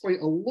gonna explain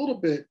a little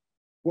bit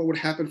what would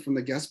happen from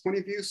the guest point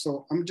of view.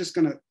 So I'm just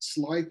gonna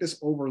slide this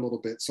over a little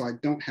bit so I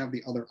don't have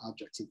the other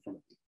objects in front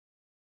of me.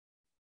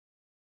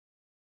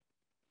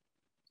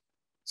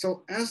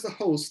 So as the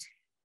host,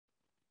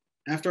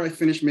 after I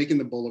finish making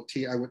the bowl of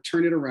tea, I would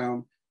turn it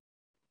around,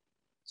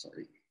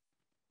 sorry.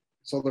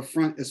 So the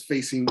front is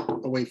facing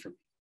away from me,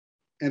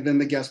 and then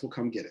the guest will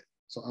come get it.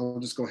 So I'll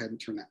just go ahead and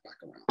turn that back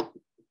around.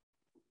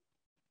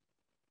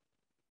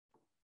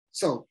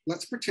 So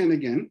let's pretend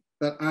again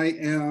that I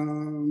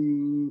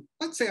am,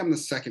 let's say I'm the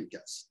second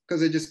guest,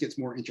 because it just gets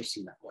more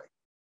interesting that way.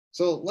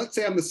 So let's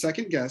say I'm the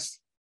second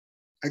guest.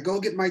 I go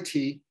get my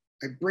tea.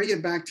 I bring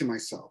it back to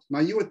myself. Now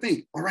you would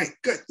think, all right,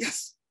 good,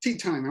 yes, tea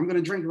time. I'm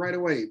gonna drink right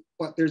away.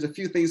 But there's a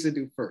few things to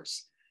do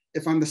first.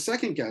 If I'm the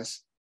second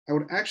guest, I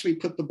would actually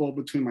put the bowl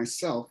between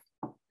myself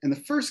and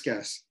the first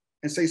guest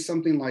and say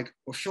something like,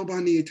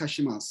 "Oshoba ni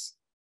itashimasu."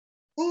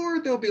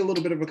 Or there'll be a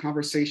little bit of a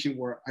conversation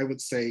where I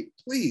would say,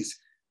 "Please,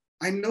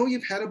 I know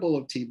you've had a bowl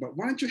of tea, but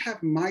why don't you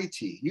have my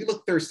tea? You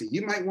look thirsty.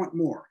 You might want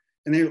more."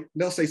 And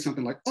they'll say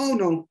something like, "Oh,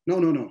 no, no,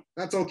 no, no.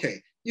 That's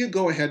okay. You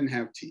go ahead and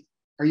have tea.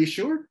 Are you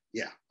sure?"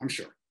 "Yeah, I'm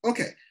sure."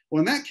 "Okay. Well,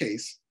 in that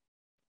case,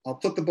 I'll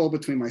put the bowl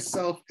between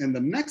myself and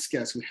the next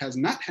guest who has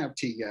not had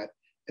tea yet,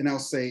 and I'll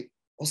say,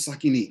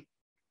 "Osaki ni.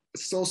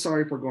 So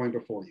sorry for going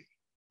before you."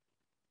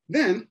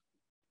 Then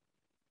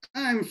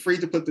I'm free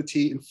to put the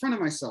tea in front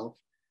of myself.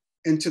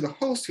 And to the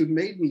host who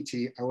made me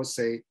tea, I would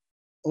say,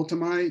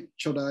 "Otamai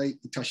chodai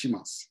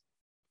itashimasu."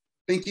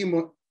 Thank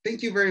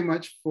you very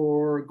much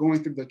for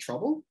going through the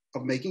trouble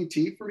of making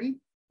tea for me.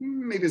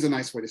 Maybe is a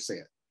nice way to say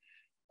it.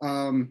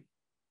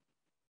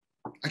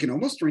 I can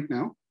almost drink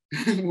now.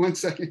 1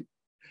 second.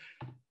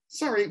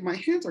 Sorry, my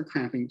hands are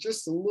cramping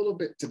just a little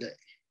bit today.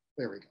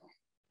 There we go.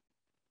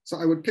 So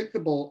I would pick the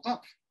bowl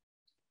up,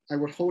 I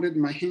would hold it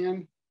in my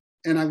hand,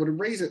 and I would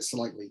raise it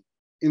slightly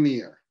in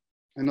the air.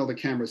 I know the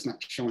camera's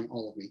not showing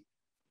all of me,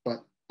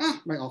 but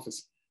my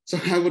office. So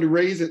I would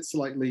raise it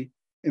slightly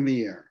in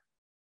the air.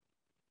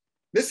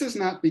 This is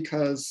not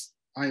because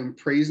I am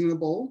praising the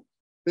bowl.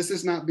 This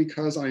is not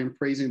because I am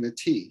praising the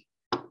tea.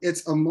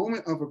 It's a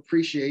moment of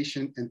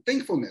appreciation and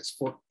thankfulness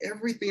for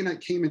everything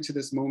that came into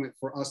this moment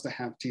for us to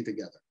have tea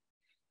together.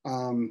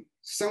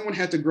 Someone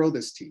had to grow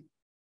this tea.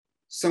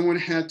 Someone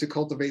had to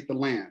cultivate the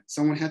land.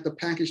 Someone had to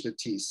package the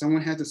tea.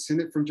 Someone had to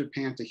send it from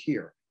Japan to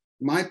here.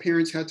 My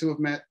parents had to have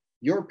met.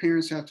 Your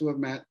parents had to have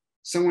met.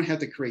 Someone had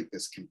to create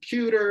this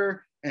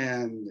computer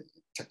and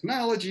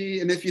technology.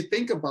 And if you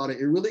think about it,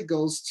 it really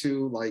goes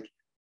to like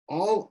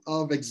all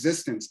of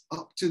existence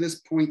up to this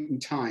point in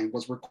time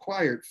was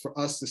required for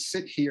us to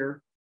sit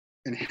here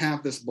and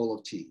have this bowl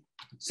of tea.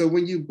 So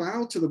when you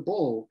bow to the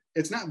bowl,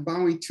 it's not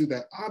bowing to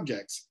the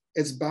objects,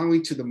 it's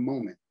bowing to the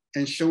moment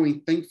and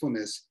showing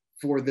thankfulness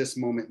for this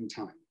moment in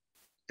time.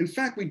 In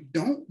fact, we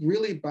don't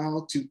really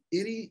bow to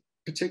any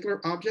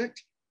particular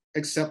object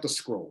except a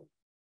scroll.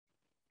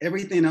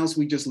 Everything else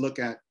we just look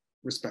at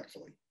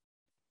respectfully.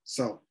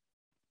 So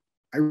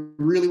I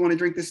really want to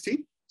drink this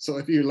tea. So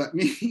if you let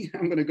me,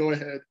 I'm going to go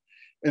ahead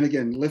and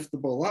again, lift the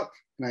bowl up.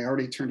 And I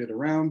already turned it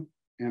around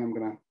and I'm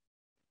going to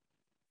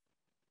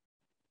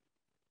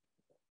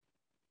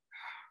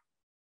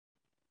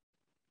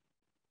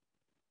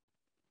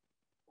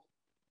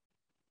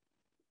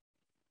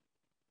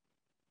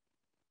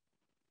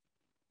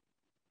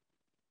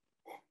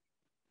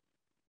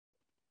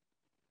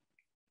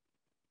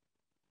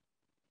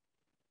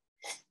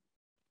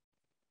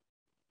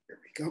there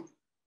we go.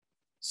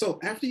 So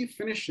after you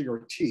finish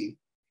your tea,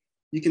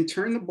 you can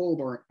turn the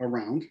bowl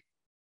around.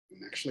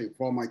 And actually,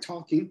 while I'm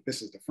talking,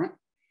 this is the front.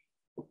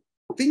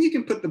 Then you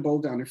can put the bowl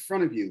down in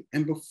front of you.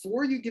 And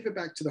before you give it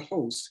back to the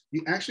host,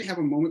 you actually have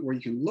a moment where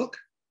you can look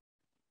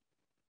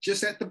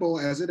just at the bowl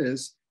as it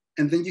is,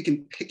 and then you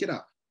can pick it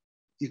up.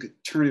 You could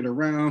turn it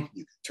around,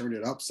 you could turn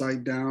it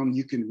upside down,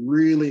 you can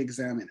really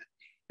examine it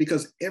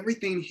because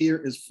everything here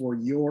is for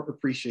your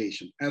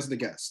appreciation as the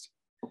guest.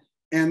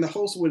 And the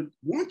host would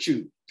want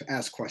you to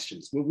ask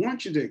questions, would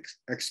want you to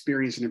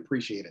experience and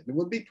appreciate it. It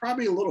would be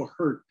probably a little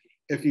hurt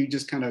if you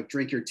just kind of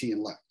drink your tea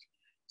and left.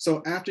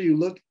 So after you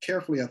look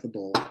carefully at the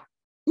bowl,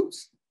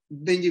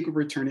 then you can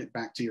return it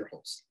back to your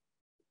host.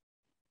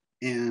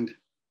 And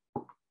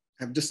I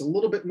have just a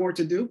little bit more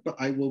to do, but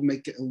I will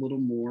make it a little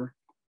more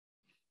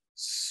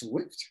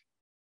swift.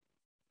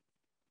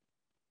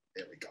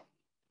 There we go.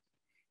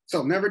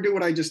 So never do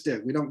what I just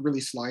did. We don't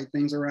really slide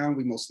things around.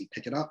 We mostly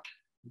pick it up.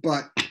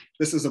 But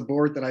this is a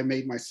board that I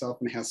made myself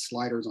and it has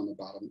sliders on the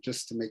bottom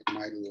just to make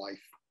my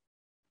life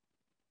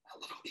a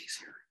little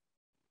easier.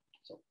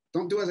 So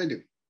don't do as I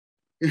do.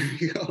 Here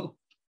you go.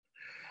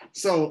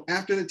 So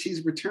after the tea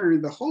is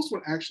returned, the host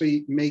would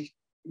actually make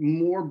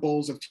more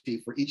bowls of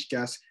tea for each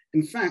guest.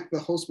 In fact, the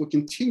host would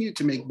continue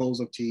to make bowls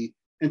of tea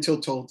until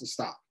told to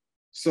stop.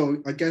 So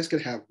a guest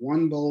could have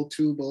 1 bowl,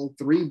 2 bowls,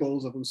 3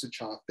 bowls of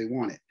usucha if they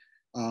wanted.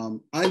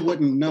 I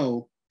wouldn't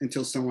know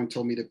until someone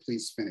told me to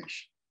please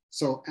finish.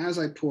 So as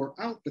I pour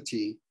out the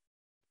tea,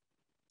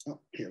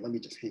 here, let me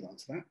just hang on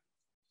to that.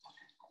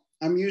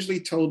 I'm usually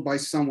told by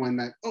someone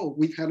that, "Oh,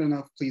 we've had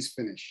enough, please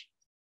finish."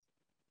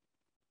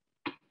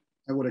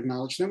 I would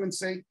acknowledge them and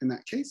say, in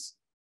that case,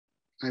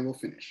 I will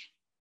finish.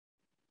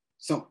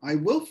 So I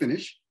will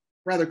finish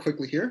rather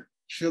quickly here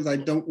because I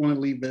don't want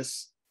to leave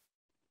this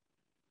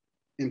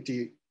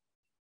empty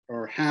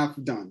or half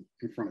done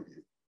in front of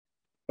you.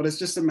 But it's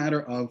just a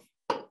matter of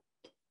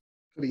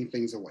putting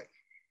things away.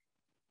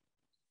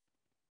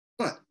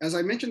 But as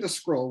I mentioned the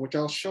scroll, which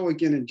I'll show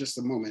again in just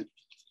a moment,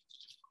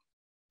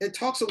 it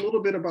talks a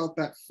little bit about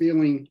that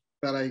feeling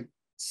that I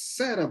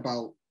said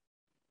about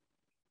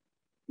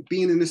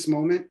being in this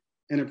moment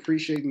and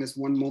appreciating this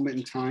one moment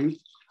in time,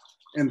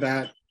 and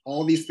that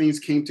all these things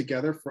came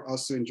together for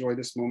us to enjoy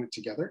this moment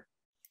together.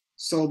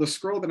 So the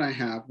scroll that I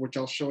have, which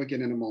I'll show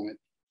again in a moment,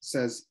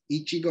 says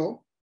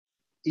Ichigo,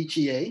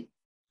 Ichie,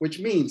 which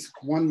means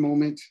one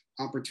moment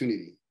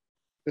opportunity.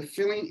 The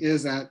feeling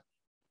is that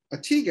a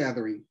tea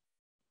gathering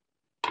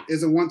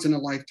is a once in a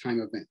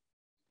lifetime event.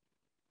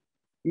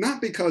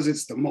 Not because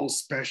it's the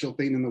most special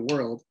thing in the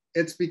world,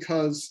 it's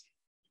because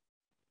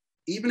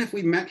even if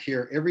we met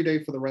here every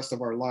day for the rest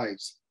of our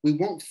lives, we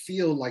won't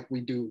feel like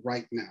we do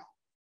right now.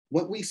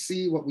 What we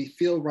see, what we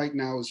feel right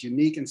now is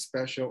unique and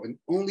special and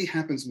only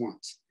happens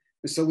once.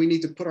 And so we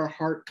need to put our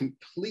heart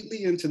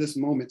completely into this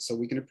moment so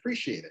we can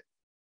appreciate it.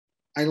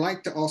 I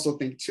like to also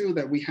think too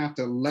that we have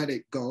to let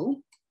it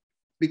go,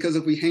 because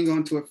if we hang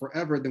on to it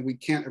forever, then we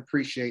can't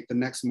appreciate the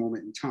next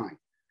moment in time.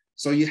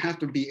 So you have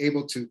to be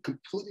able to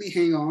completely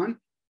hang on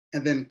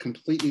and then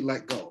completely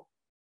let go.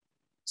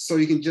 So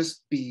you can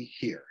just be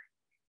here.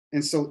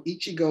 And so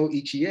Ichigo,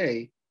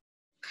 Ichie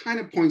kind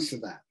of points to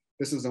that.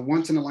 This is a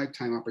once in a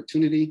lifetime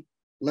opportunity.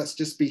 Let's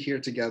just be here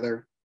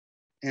together.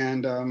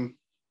 And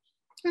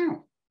you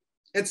know,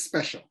 it's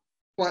special.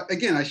 But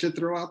again, I should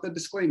throw out the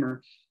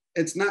disclaimer.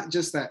 It's not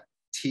just that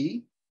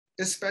tea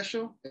is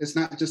special. It's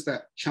not just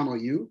that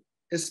Chanoyu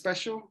is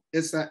special.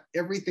 It's that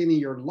everything in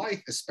your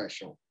life is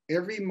special.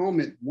 Every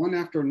moment, one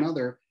after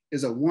another,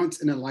 is a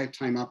once in a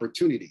lifetime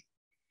opportunity.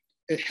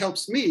 It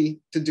helps me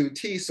to do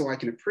tea so I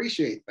can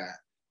appreciate that.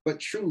 But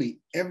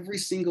truly, every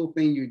single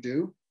thing you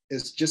do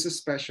is just as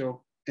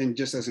special and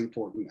just as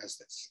important as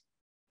this.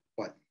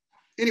 But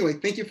anyway,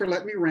 thank you for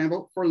letting me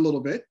ramble for a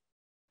little bit.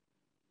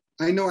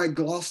 I know I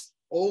glossed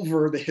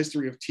over the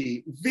history of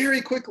tea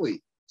very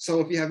quickly. So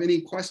if you have any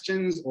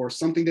questions or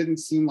something didn't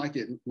seem like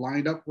it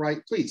lined up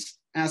right, please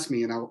ask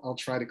me and I'll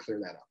try to clear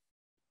that up.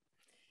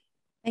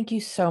 Thank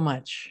you so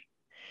much.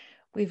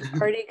 We've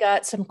already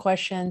got some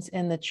questions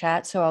in the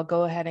chat, so I'll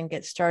go ahead and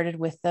get started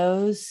with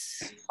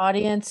those.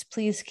 Audience,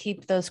 please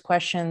keep those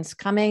questions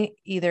coming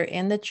either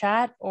in the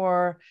chat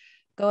or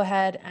go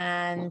ahead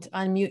and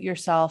unmute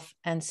yourself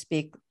and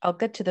speak. I'll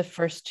get to the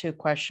first two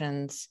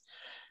questions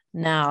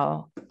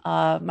now.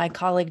 My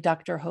colleague,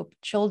 Dr. Hope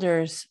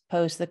Childers,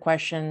 posed the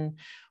question,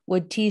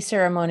 would tea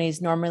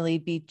ceremonies normally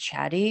be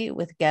chatty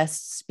with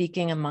guests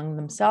speaking among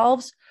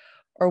themselves,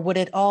 or would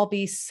it all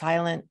be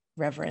silent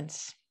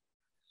reverence?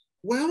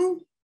 Well,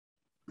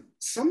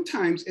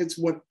 sometimes it's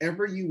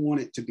whatever you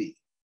want it to be.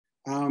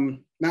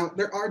 Now,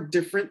 there are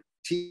different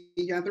tea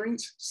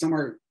gatherings. Some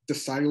are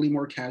decidedly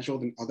more casual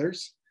than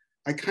others.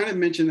 I kind of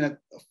mentioned that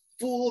a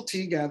full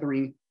tea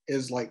gathering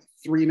is like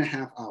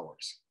 3.5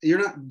 hours. You're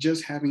not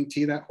just having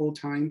tea that whole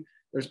time.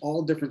 There's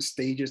all different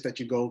stages that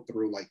you go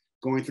through, like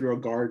going through a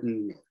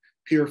garden, or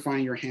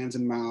purifying your hands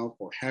and mouth,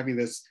 or having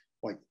this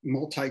like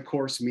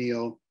multi-course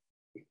meal,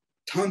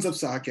 tons of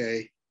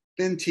sake,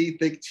 thin tea,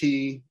 thick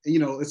tea,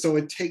 so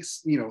it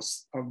takes,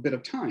 a bit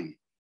of time.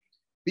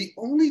 The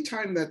only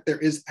time that there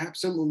is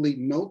absolutely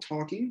no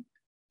talking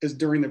is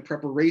during the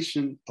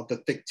preparation of the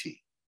thick tea.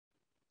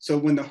 So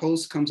when the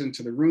host comes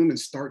into the room and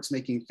starts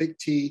making thick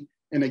tea,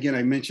 and again,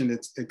 I mentioned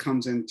it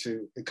comes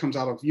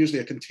out of usually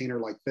a container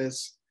like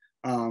this,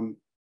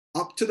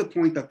 up to the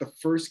point that the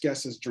first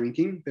guest is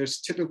drinking, there's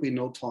typically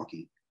no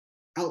talking.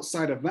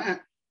 Outside of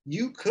that,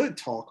 you could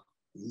talk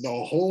the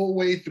whole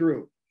way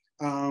through.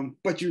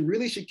 But you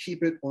really should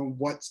keep it on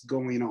what's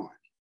going on.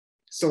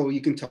 So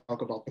you can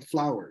talk about the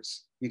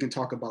flowers, you can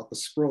talk about the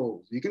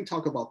scrolls, you can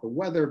talk about the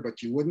weather,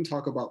 but you wouldn't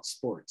talk about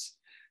sports.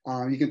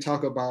 You can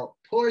talk about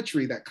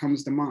poetry that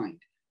comes to mind.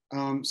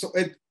 So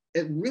it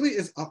really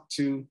is up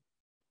to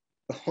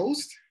the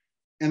host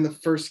and the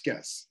first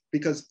guest,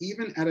 because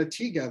even at a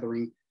tea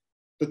gathering,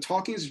 the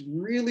talking is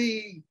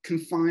really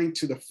confined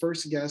to the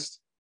first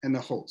guest and the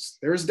host.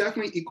 There is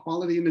definitely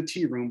equality in the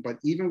tea room, but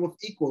even with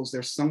equals,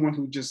 there's someone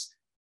who just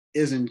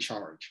is in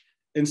charge.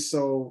 And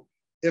so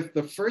if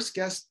the first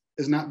guest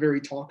is not very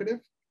talkative,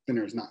 then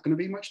there's not going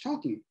to be much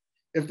talking.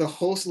 If the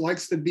host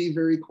likes to be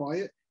very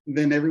quiet,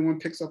 then everyone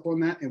picks up on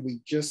that and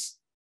we just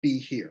be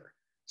here.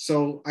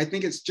 So I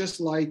think it's just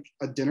like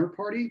a dinner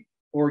party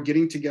or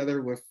getting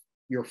together with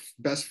your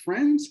best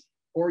friends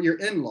or your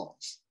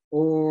in-laws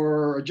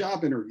or a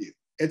job interview.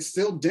 It's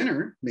still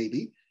dinner,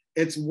 maybe.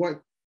 It's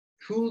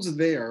who's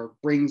there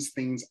brings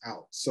things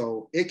out.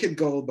 So it could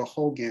go the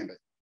whole gamut.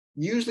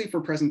 Usually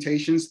for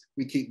presentations,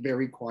 we keep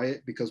very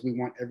quiet because we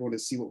want everyone to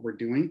see what we're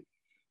doing.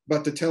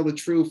 But to tell the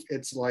truth,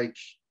 it's like,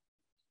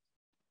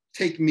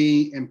 take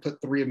me and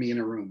put 3 of me in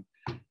a room.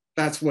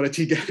 That's what a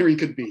tea gathering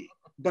could be.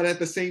 But at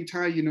the same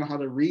time, you know how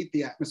to read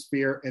the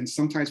atmosphere, and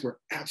sometimes we're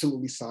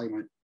absolutely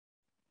silent.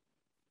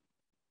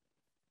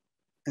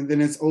 And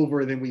then it's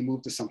over, then we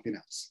move to something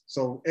else.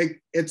 So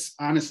it's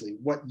honestly,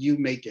 what you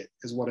make it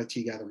is what a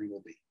tea gathering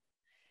will be.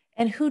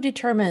 And who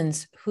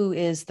determines who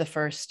is the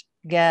first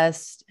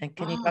guest? And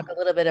can you talk a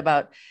little bit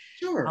about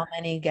how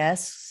many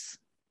guests?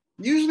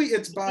 Usually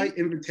it's by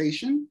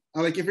invitation.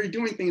 Like if you're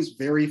doing things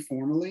very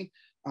formally,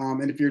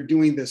 and if you're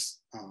doing this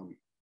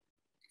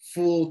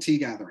full tea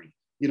gathering,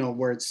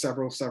 where it's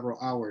several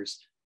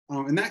hours,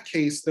 in that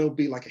case, there'll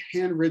be like a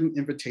handwritten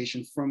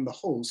invitation from the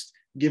host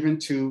given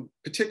to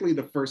particularly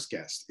the first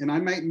guest. And I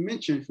might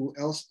mention who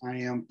else I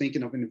am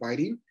thinking of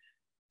inviting.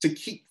 to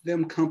keep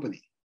them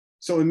company.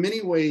 So in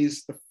many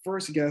ways, the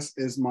first guest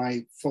is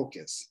my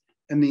focus,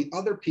 and the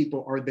other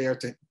people are there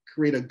to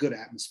create a good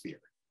atmosphere.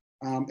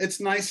 It's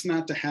nice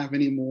not to have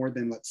any more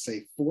than, let's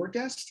say, 4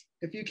 guests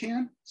if you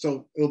can.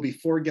 So it'll be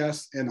 4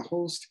 guests and a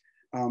host.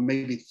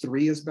 Maybe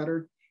 3 is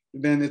better.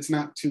 Then it's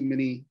not too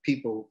many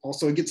people.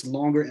 Also, it gets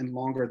longer and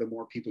longer the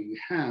more people you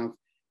have.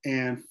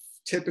 And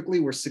typically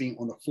we're sitting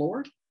on the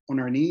floor, on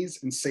our knees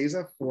in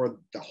Seiza for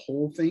the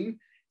whole thing.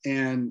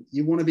 And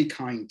you want to be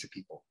kind to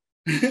people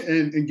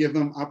and give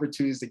them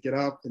opportunities to get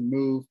up and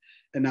move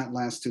and not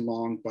last too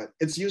long. But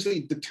it's usually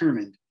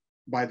determined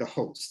by the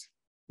host.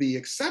 The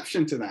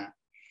exception to that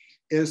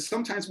is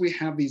sometimes we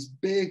have these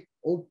big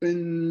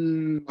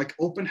open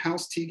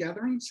house tea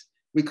gatherings.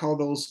 We call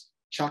those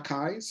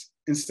chakais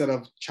instead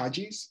of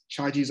chajis.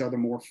 Chajis are the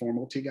more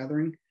formal tea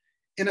gathering.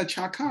 In a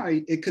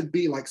chakai, it could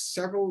be like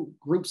several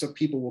groups of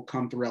people will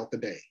come throughout the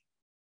day.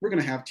 We're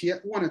going to have tea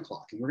at 1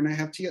 o'clock, and we're going to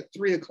have tea at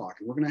 3 o'clock,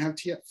 and we're going to have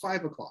tea at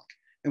 5 o'clock.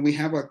 And we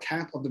have a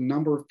cap of the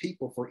number of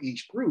people for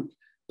each group,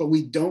 but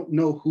we don't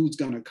know who's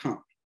going to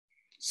come.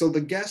 So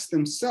the guests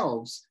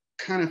themselves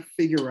kind of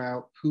figure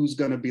out who's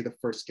going to be the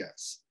first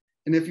guest.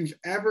 And if you've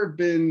ever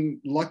been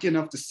lucky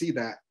enough to see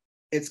that,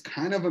 it's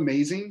kind of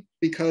amazing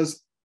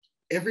because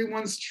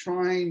everyone's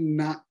trying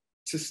not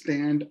to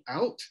stand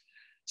out.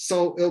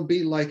 So it'll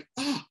be like,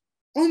 oh,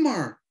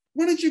 Omar,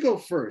 why don't you go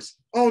first?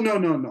 Oh,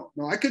 no,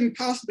 I couldn't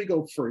possibly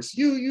go first.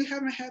 You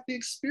haven't had the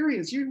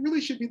experience. You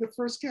really should be the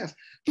first guest.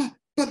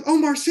 But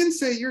Omar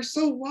Sensei, you're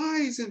so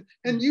wise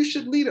and you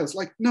should lead us.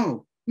 Like,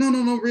 no,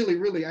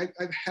 really,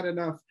 I've had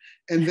enough.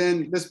 And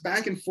then this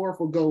back and forth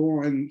will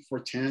go on for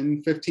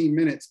 10, 15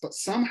 minutes, but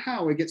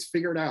somehow it gets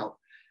figured out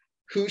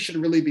who should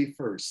really be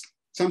first.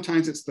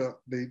 Sometimes it's the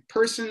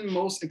person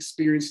most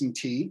experienced in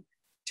tea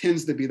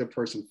tends to be the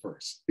person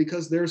first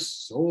because there's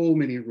so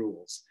many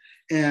rules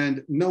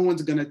and no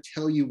one's going to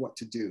tell you what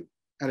to do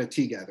at a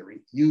tea gathering.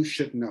 You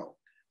should know.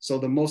 So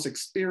the most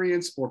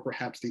experienced or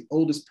perhaps the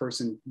oldest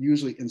person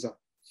usually ends up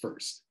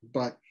first,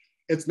 but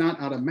it's not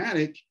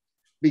automatic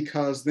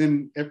because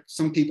then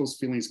some people's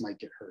feelings might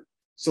get hurt.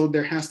 So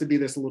there has to be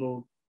this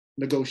little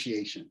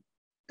negotiation.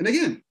 And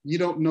again, you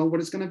don't know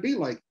what it's going to be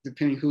like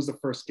depending who's the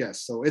first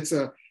guest. So it's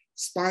a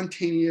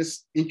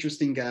spontaneous,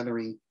 interesting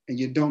gathering, and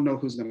you don't know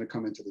who's going to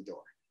come into the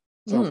door.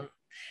 So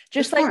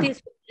just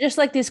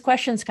like these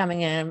questions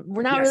coming in,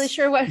 we're not really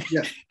sure what,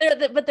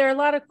 but there are a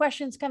lot of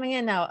questions coming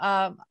in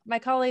now. My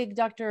colleague,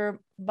 Dr.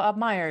 Bob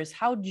Myers,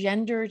 how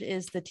gendered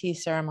is the tea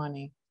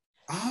ceremony?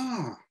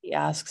 He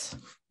asks.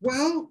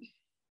 Well,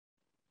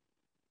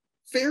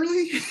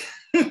 fairly.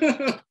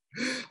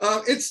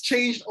 It's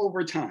changed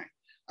over time.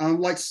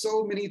 Like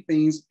so many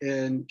things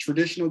in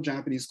traditional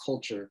Japanese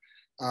culture,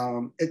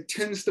 it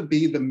tends to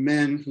be the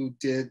men who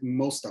did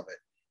most of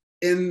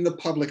it in the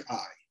public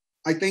eye.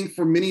 I think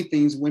for many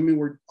things, women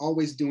were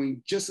always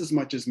doing just as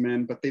much as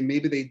men, but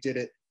maybe they did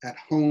it at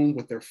home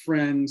with their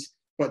friends.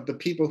 But the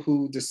people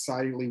who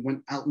decidedly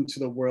went out into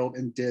the world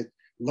and did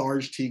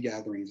large tea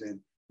gatherings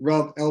and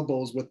rubbed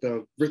elbows with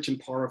the rich and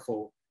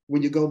powerful,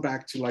 when you go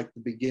back to like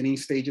the beginning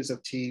stages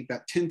of tea,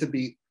 that tend to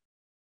be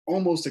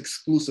almost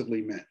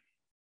exclusively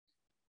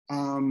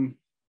men.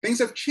 Things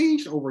have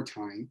changed over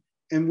time.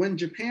 And when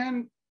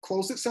Japan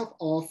closed itself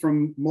off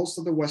from most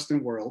of the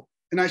Western world,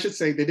 and I should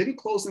say they didn't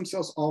close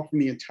themselves off from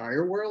the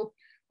entire world.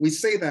 We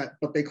say that,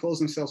 but they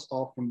closed themselves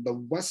off from the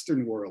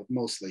Western world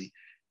mostly,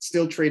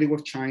 still trading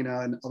with China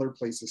and other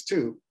places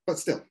too, but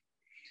still.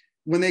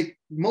 When they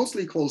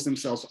mostly closed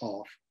themselves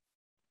off,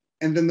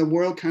 and then the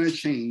world kind of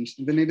changed,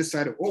 and then they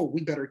decided, oh,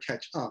 we better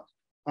catch up.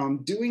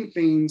 Doing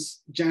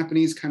things,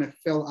 Japanese kind of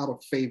fell out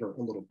of favor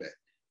a little bit.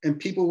 And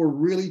people were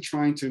really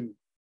trying to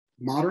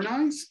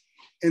modernize.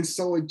 And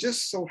so it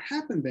just so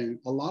happened then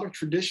a lot of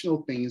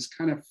traditional things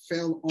kind of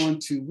fell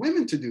onto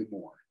women to do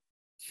more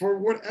for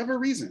whatever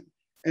reason.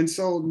 And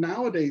so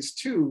nowadays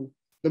too,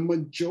 the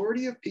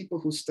majority of people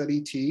who study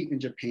tea in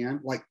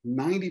Japan, like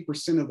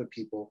 90% of the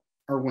people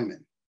are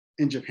women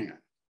in Japan.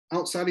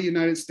 Outside of the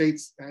United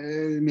States,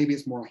 maybe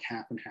it's more like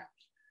half and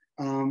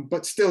half.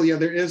 But still, yeah,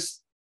 there is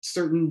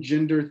certain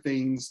gender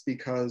things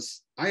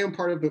because I am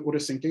part of the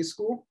Urasenke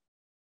school.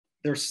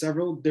 There are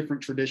several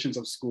different traditions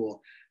of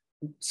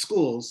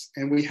schools,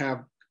 and we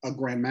have a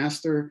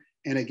grandmaster,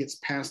 and it gets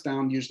passed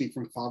down usually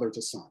from father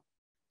to son.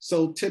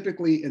 So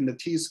typically in the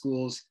tea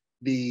schools,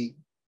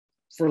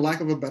 for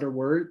lack of a better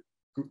word,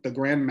 the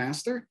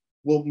grandmaster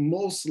will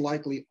most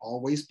likely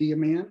always be a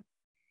man,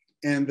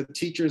 and the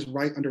teachers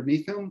right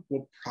underneath him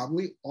will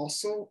probably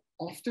also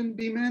often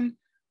be men.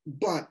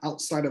 But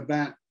outside of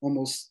that,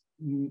 almost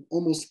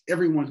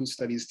everyone who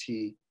studies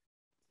tea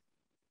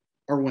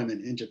are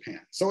women in Japan.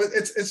 So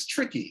it's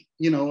tricky,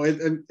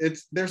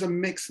 there's a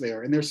mix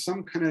there, and there's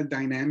some kind of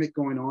dynamic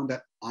going on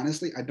that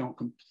honestly I don't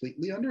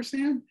completely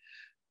understand,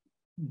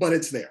 but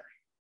it's there.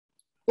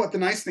 But the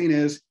nice thing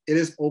is it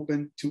is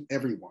open to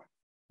everyone.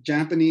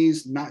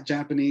 Japanese, not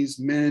Japanese,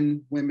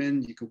 men,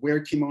 women, you could wear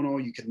kimono,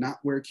 you could not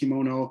wear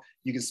kimono,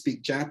 you can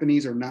speak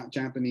Japanese or not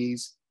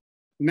Japanese.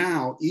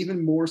 Now,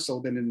 even more so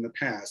than in the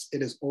past,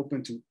 it is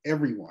open to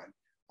everyone.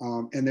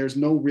 and there's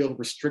no real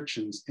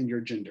restrictions in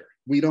your gender.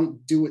 We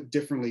don't do it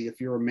differently if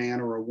you're a man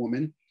or a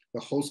woman. The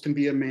host can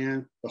be a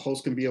man, the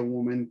host can be a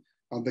woman,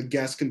 the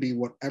guest can be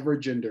whatever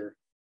gender,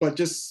 but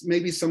just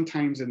maybe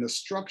sometimes in the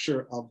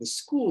structure of the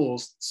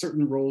schools,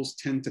 certain roles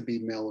tend to be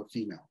male or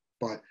female,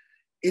 but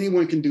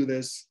anyone can do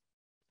this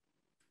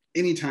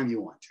anytime you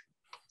want to.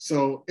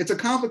 So it's a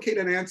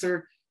complicated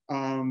answer.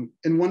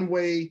 In one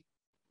way,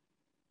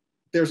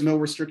 there's no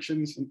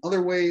restrictions. In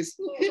other ways,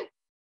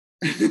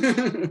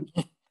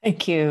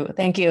 Thank you.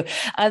 Thank you.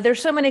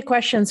 There's so many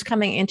questions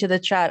coming into the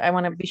chat. I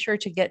want to be sure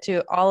to get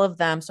to all of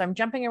them. So I'm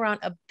jumping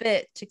around a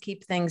bit to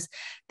keep things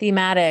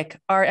thematic.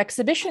 Our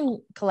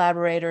exhibition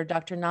collaborator,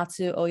 Dr.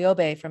 Natsu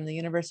Oyobe from the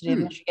University of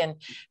Michigan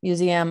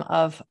Museum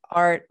of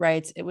Art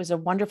writes, "It was a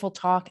wonderful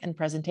talk and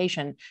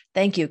presentation.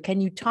 Thank you.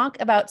 Can you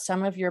talk about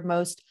some of your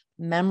most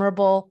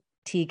memorable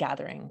tea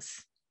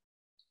gatherings?"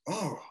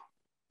 Oh,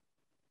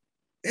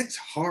 it's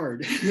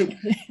hard.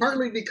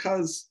 Partly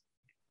because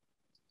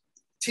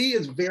tea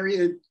is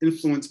very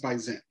influenced by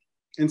Zen.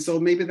 And so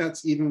maybe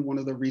that's even one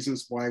of the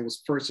reasons why I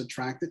was first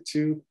attracted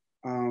to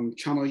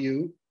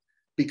Chanoyu,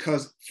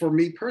 because for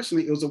me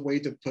personally, it was a way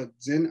to put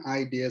Zen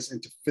ideas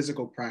into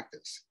physical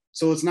practice.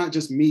 So it's not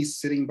just me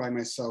sitting by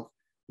myself,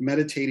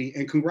 meditating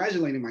and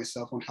congratulating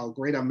myself on how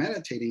great I'm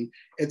meditating.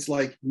 It's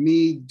like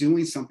me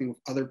doing something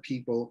with other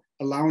people,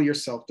 allowing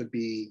yourself to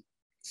be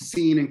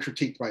seen and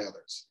critiqued by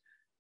others.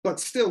 But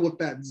still, with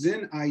that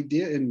Zen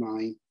idea in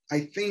mind,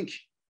 I think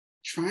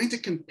trying to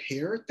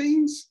compare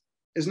things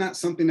is not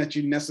something that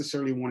you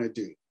necessarily want to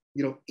do.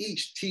 You know,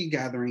 each tea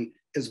gathering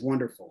is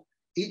wonderful.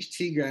 Each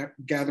tea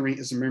gathering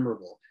is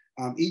memorable.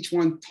 Each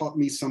one taught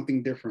me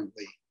something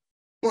differently.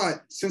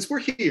 But since we're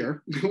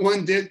here,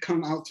 one did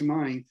come out to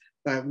mind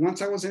that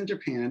once I was in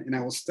Japan and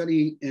I was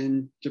studying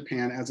in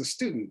Japan as a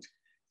student,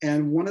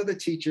 and one of the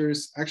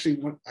teachers,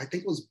 actually, I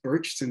think it was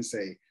Birch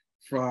Sensei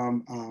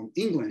from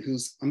England,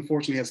 who's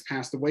unfortunately has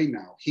passed away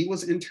now. He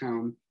was in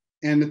town.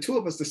 And the two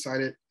of us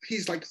decided,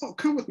 he's like, "Oh,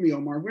 come with me,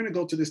 Omar. We're going to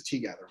go to this tea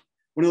gathering."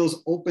 One of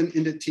those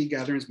open-ended tea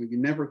gatherings where you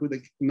never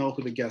know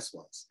who the guest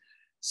was.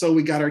 So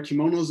we got our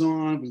kimonos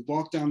on. We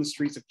walked down the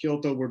streets of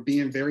Kyoto. We're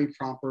being very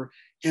proper.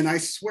 And I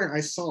swear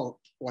I saw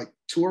like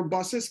tour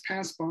buses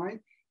pass by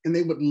and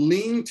they would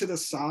lean to the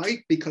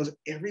side because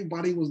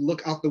everybody would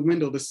look out the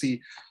window to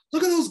see,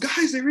 look at those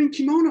guys, they're in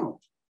kimono.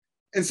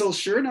 And so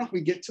sure enough,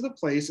 we get to the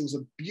place. It was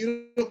a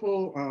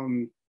beautiful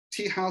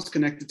tea house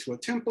connected to a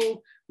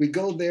temple. We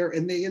go there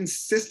and they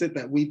insisted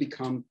that we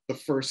become the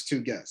first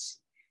two guests.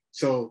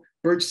 So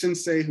Birch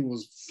Sensei, who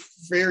was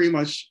very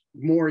much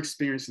more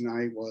experienced than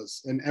I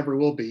was and ever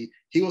will be,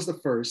 he was the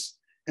first.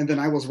 And then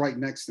I was right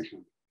next to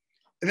him.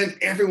 And then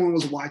everyone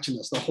was watching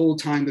us the whole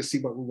time to see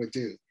what we would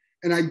do.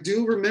 And I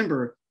do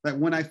remember that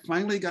when I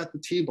finally got the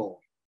tea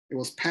bowl, it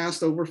was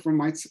passed over from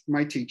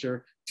my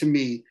teacher to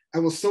me. I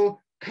was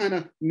so kind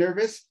of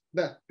nervous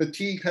that the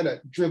tea kind of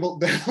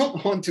dribbled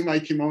down onto my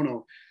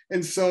kimono.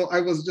 And so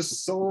I was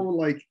just so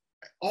like,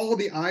 all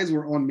the eyes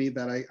were on me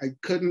that I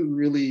couldn't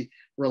really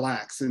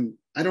relax. And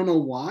I don't know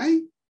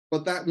why,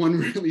 but that one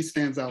really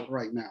stands out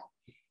right now.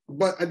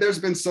 But there's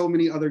been so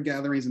many other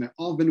gatherings and they've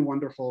all been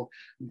wonderful,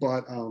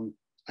 but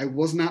I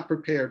was not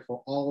prepared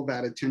for all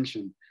that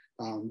attention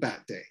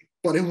that day,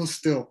 but it was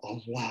still a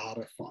lot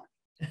of fun.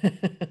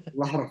 A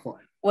lot of fun.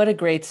 What a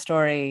great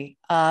story.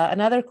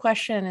 Another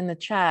question in the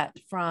chat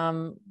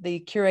from the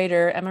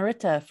curator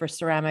emerita for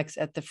ceramics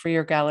at the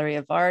Freer Gallery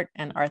of Art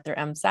and Arthur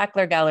M.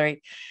 Sackler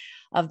Gallery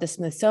of the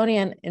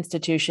Smithsonian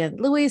Institution,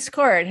 Louise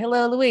Court.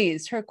 Hello,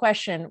 Louise. Her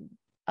question,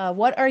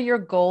 what are your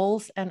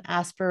goals and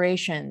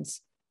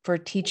aspirations for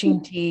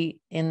teaching tea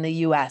in the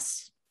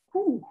US?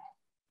 Ooh.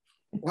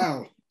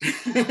 Wow.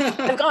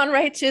 I've gone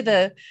right to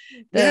the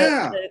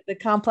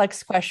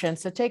complex question.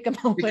 So take a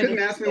moment. You couldn't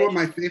ask me what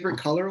my favorite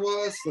color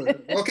was.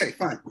 Okay,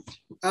 fine.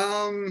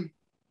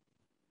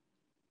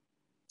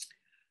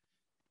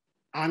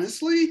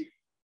 Honestly,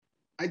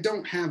 I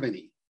don't have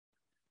any.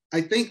 I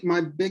think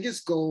my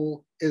biggest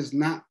goal is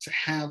not to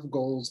have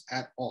goals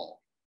at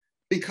all,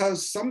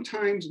 because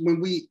sometimes when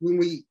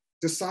we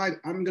decide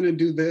I'm going to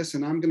do this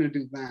and I'm going to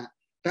do that,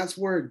 that's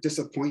where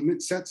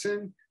disappointment sets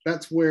in.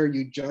 That's where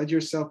you judge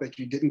yourself that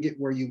you didn't get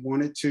where you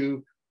wanted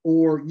to,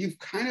 or you've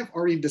kind of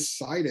already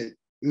decided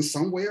in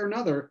some way or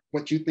another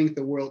what you think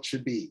the world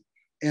should be.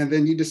 And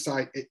then you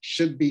decide it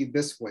should be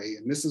this way,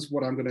 and this is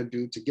what I'm going to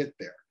do to get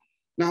there.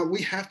 Now,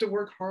 we have to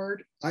work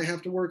hard. I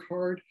have to work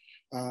hard.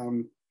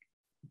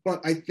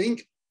 But I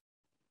think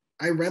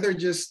I rather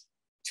just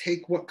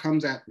take what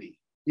comes at me,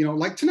 you know,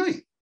 like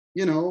tonight,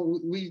 you know,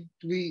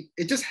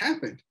 it just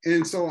happened.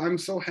 And so I'm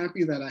so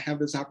happy that I have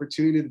this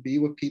opportunity to be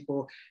with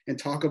people and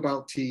talk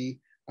about tea.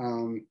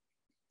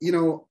 You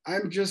know,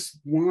 I'm just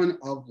one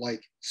of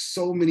like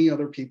so many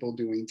other people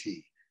doing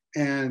tea.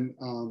 And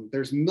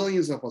there's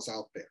millions of us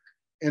out there.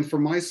 And for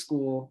my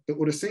school, the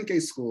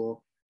Urasenke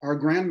school, our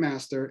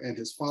grandmaster and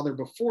his father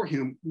before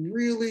him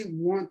really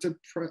want to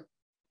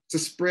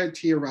spread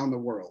tea around the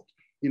world,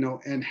 you know,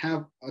 and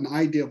have an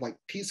idea of like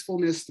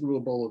peacefulness through a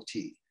bowl of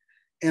tea.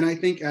 And I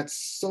think that's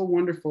so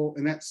wonderful.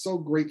 And that's so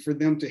great for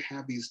them to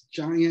have these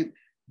giant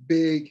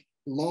big,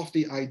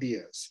 lofty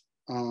ideas.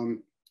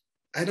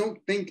 I don't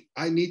think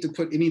I need to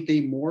put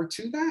anything more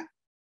to that.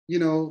 You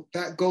know,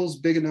 that goal's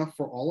big enough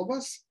for all of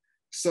us.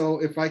 So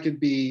if I could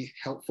be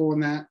helpful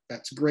in that,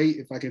 that's great.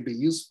 If I can be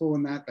useful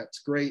in that, that's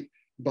great.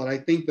 But I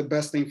think the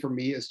best thing for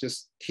me is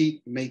just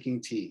keep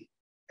making tea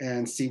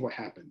and see what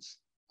happens.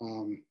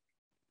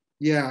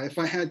 Yeah, if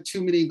I had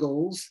too many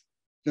goals,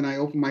 then I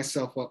open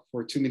myself up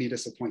for too many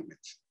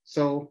disappointments.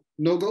 So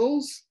no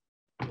goals,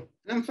 and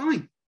I'm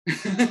fine.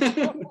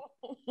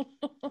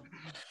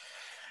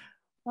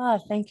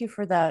 Thank you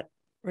for that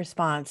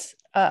response.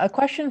 A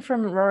question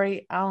from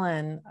Rory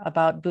Allen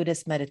about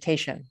Buddhist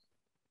meditation.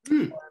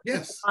 The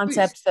Yes, please.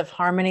 concepts of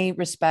harmony,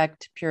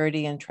 respect,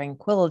 purity, and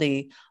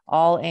tranquility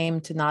all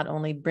aim to not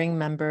only bring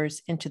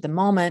members into the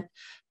moment,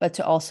 but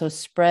to also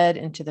spread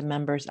into the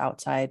members'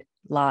 outside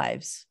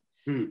lives.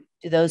 Mm.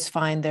 Do those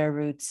find their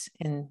roots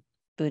in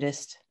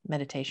Buddhist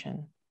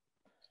meditation?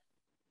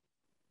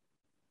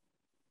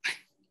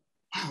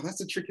 Wow,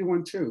 that's a tricky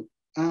one too.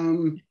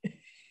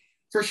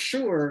 For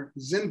sure,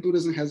 Zen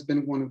Buddhism has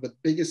been one of the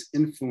biggest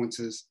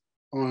influences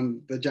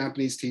on the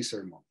Japanese tea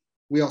ceremony.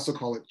 We also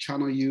call it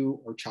Chanoyu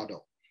or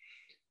Chado.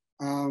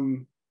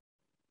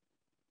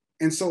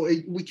 And so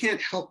we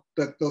can't help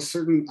that those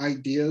certain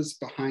ideas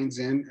behind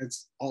Zen,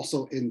 it's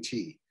also in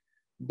tea.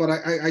 But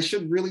I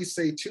should really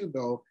say too,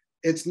 though,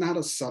 it's not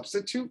a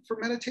substitute for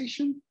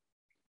meditation.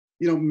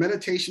 You know,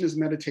 meditation is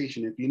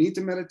meditation. If you need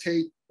to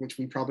meditate, which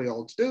we probably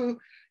all do,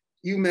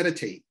 you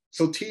meditate.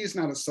 So tea is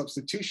not a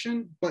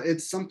substitution, but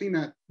it's something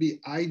that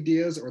the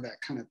ideas or that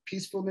kind of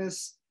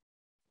peacefulness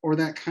or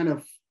that kind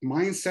of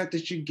mindset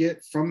that you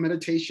get from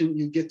meditation,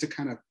 you get to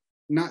kind of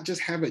not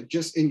just have it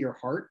just in your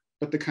heart,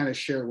 but to kind of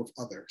share with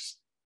others.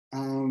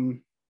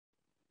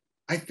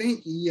 I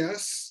think,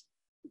 yes.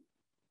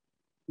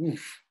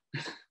 Oof.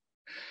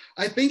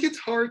 I think it's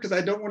hard because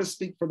I don't want to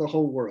speak for the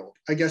whole world.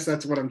 I guess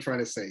that's what I'm trying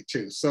to say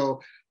too. So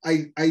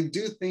I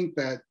do think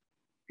that,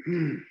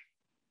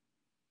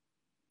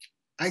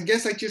 I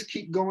guess I just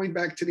keep going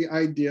back to the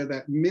idea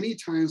that many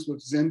times with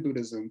Zen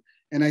Buddhism,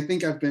 and I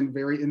think I've been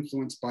very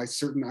influenced by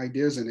certain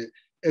ideas in it,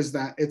 is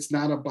that it's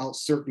not about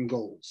certain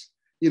goals.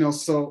 You know,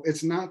 so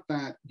it's not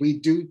that we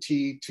do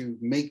tea to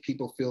make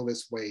people feel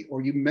this way,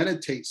 or you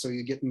meditate so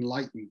you get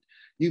enlightened.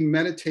 You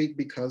meditate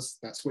because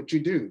that's what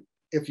you do.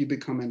 If you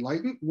become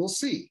enlightened, we'll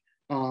see.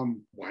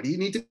 Why do you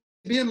need to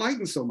be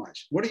enlightened so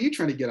much? What are you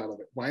trying to get out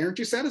of it? Why aren't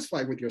you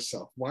satisfied with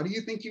yourself? Why do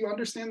you think you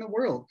understand the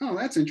world? Oh,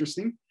 that's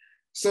interesting.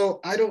 So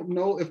I don't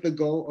know if the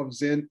goal of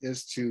Zen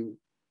is to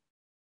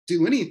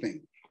do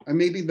anything. And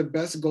maybe the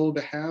best goal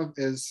to have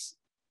is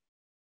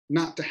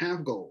not to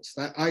have goals.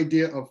 That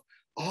idea of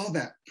all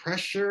that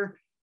pressure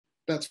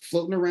that's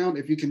floating around,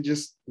 if you can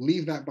just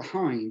leave that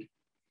behind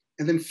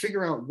and then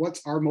figure out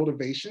what's our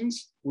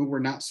motivations when we're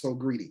not so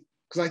greedy.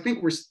 Because I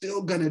think we're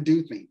still gonna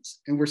do things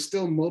and we're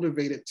still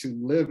motivated to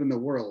live in the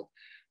world.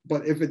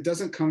 But if it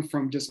doesn't come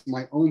from just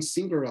my own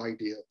singular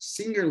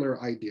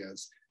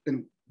ideas,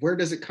 then where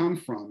does it come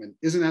from? And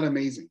isn't that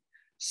amazing?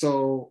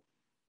 So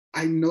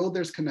I know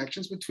there's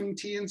connections between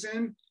tea and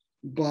Zen,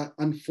 but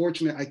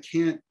unfortunately, I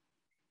can't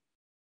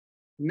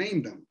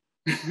name them.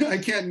 I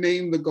can't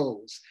name the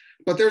goals,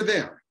 but they're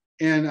there.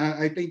 And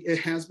I think it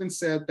has been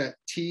said that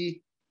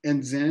tea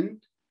and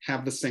Zen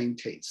have the same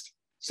taste.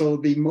 So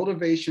the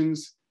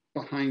motivations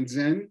behind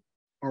Zen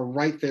are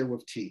right there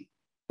with tea,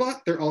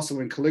 but they're also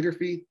in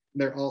calligraphy,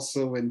 they're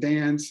also in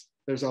dance,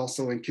 there's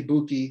also in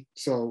kabuki.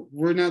 So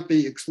we're not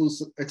the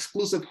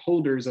exclusive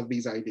holders of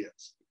these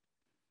ideas.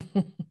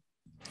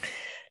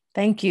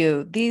 Thank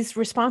you. These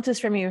responses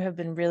from you have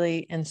been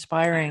really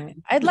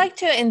inspiring. I'd like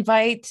to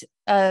invite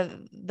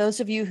those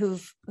of you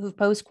who've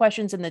posed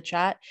questions in the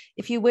chat.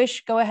 If you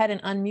wish, go ahead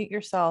and unmute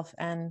yourself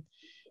and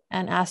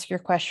ask your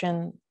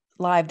question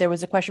live. There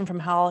was a question from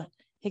Hal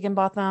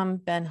Higginbotham,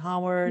 Ben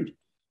Howard,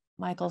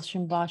 Michael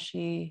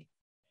Shimbashi.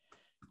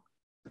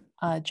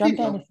 Jump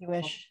in if you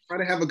wish. I'll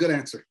try to have a good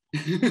answer.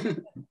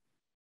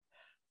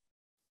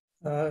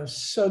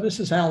 So this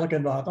is Hal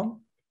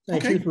Higginbotham.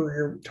 Thank you for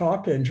your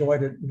talk. I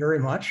enjoyed it very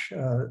much.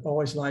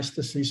 Always nice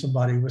to see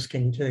somebody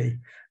whisking tea.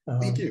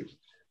 Thank you.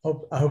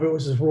 I hope it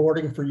was as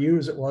rewarding for you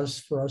as it was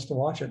for us to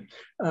watch it.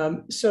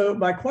 So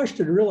my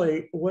question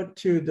really went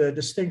to the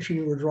distinction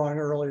you were drawing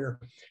earlier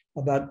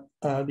about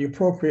the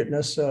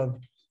appropriateness of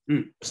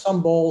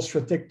some bowls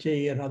for thick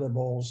tea and other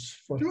bowls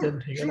for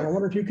thin tea. And I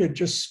wonder if you could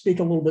just speak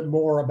a little bit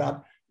more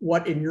about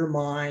what in your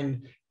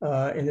mind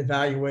in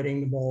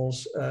evaluating the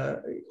bowls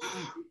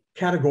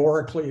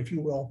categorically, if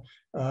you will,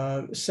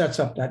 sets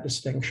up that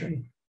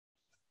distinction.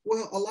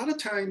 Well, a lot of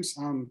times,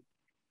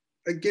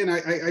 again,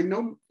 I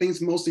know things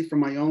mostly from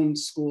my own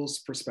school's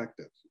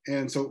perspective.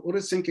 And so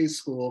Urasenke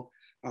School,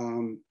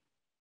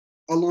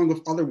 along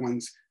with other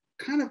ones,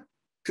 kind of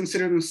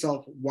consider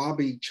themselves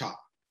wabi cha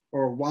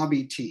or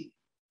wabi tea.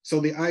 So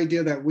the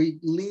idea that we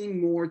lean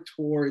more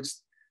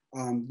towards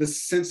the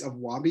sense of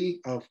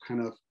wabi, of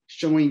kind of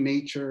showing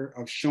nature,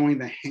 of showing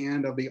the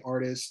hand of the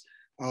artist,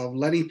 of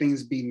letting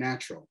things be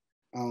natural.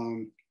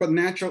 but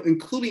natural,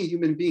 including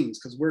human beings,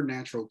 because we're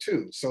natural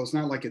too. So it's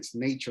not like it's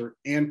nature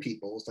and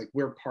people, it's like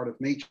we're part of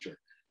nature.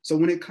 So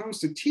when it comes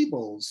to tea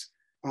bowls,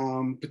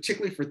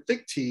 particularly for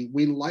thick tea,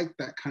 we like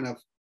that kind of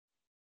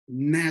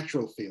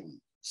natural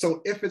feeling.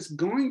 So if it's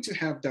going to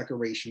have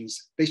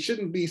decorations, they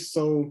shouldn't be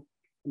so,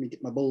 let me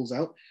get my bowls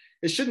out.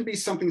 It shouldn't be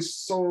something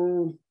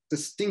so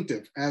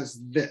distinctive as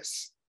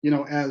this,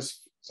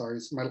 sorry,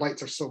 my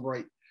lights are so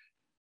bright.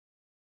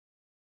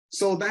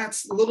 So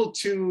that's a little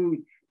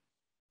too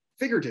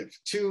figurative,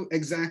 too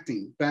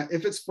exacting, that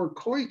if it's for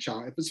koi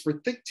cha, if it's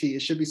for thick tea,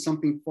 it should be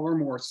something far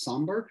more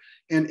somber.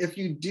 And if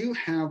you do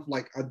have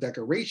like a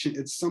decoration,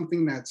 it's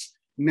something that's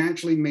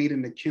naturally made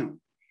in the kiln.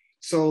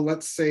 So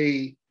let's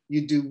say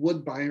you do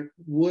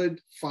wood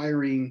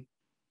firing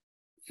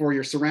for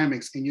your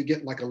ceramics and you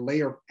get like a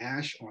layer of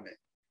ash on it.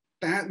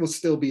 That will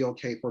still be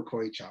okay for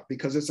koi cha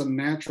because it's a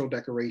natural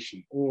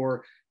decoration.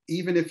 Or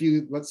even if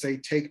you, let's say,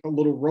 take a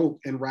little rope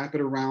and wrap it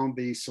around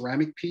the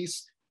ceramic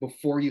piece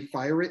before you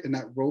fire it and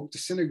that rope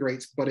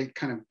disintegrates, but it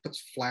kind of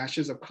puts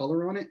flashes of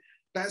color on it,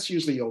 that's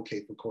usually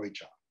okay for koi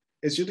cha.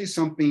 It's usually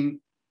something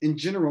in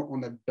general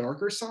on the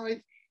darker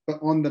side, but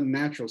on the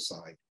natural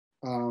side,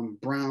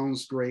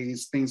 browns,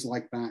 grays, things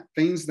like that,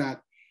 things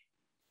that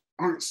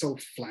aren't so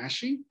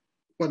flashy,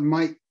 but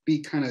might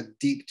be kind of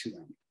deep to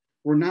them.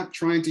 We're not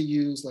trying to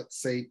use,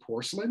 let's say,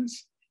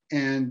 porcelains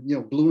and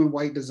blue and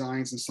white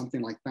designs and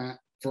something like that.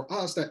 For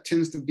us, that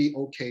tends to be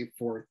okay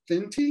for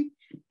thin tea,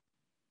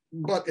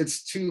 but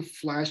it's too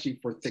flashy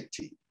for thick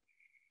tea.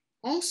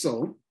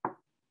 Also,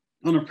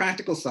 on a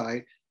practical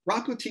side,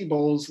 raku tea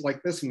bowls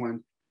like this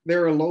one,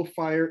 they're a low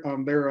fire,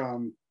 they're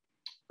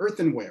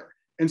earthenware.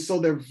 And so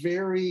they're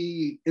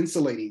very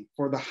insulating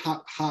for the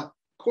hot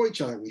koi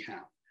cha that we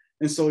have.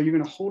 And so you're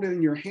gonna hold it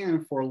in your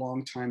hand for a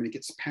long time and it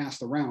gets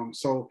passed around.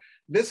 So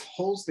this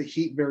holds the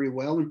heat very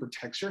well and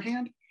protects your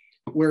hand,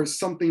 whereas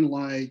something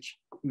like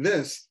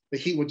this, the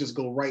heat would just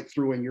go right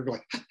through and you're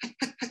like,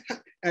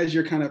 as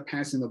you're kind of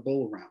passing the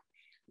bowl around.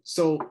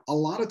 So a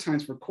lot of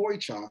times for koi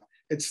cha,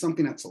 it's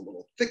something that's a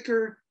little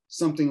thicker,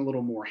 something a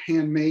little more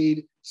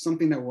handmade,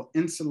 something that will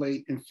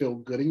insulate and feel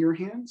good in your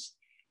hands,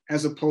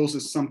 as opposed to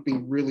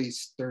something really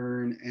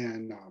stern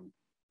and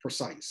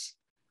precise.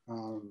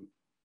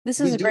 This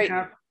is a great,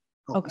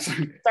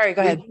 sorry,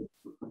 go ahead.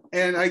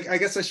 And I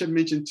guess I should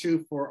mention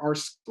too, for our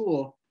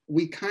school,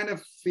 we kind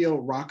of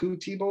feel raku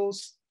tea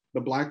bowls, the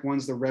black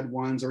ones, the red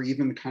ones, or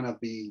even kind of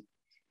the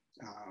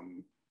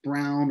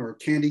brown or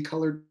candy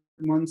colored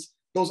ones.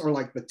 Those are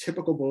like the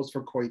typical bowls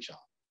for koi cha.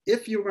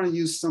 If you're going to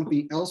use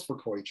something else for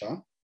koi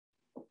cha,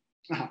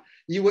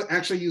 you would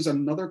actually use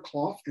another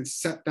cloth and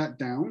set that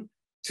down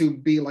to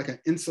be like an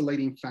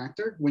insulating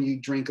factor when you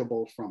drink a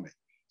bowl from it.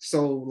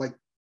 So like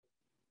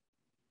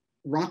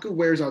raku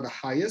wares are the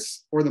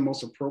highest or the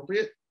most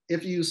appropriate.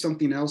 If you use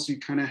something else, you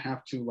kind of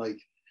have to like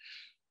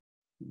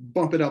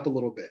bump it up a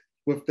little bit.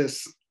 With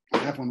this, I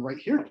have one right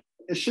here.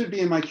 It should be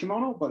in my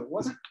kimono, but it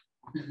wasn't.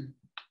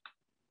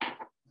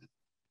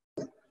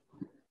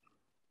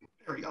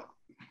 There we go.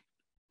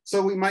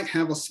 So we might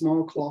have a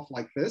small cloth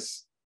like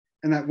this,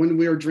 and that when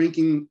we are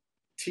drinking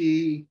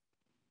tea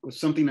with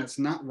something that's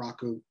not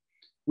raku,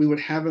 we would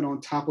have it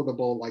on top of the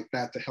bowl like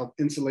that to help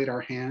insulate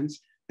our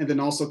hands, and then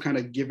also kind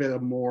of give it a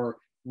more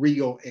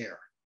regal air.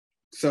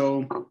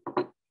 So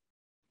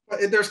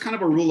there's kind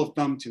of a rule of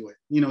thumb to it.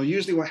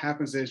 Usually what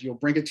happens is you'll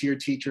bring it to your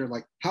teacher,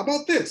 like, how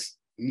about this?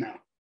 No.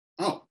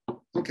 Oh,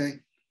 okay.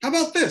 How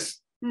about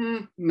this?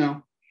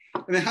 No.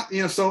 And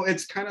then, so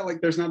it's kind of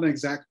like there's not an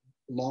exact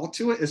law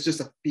to it. It's just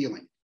a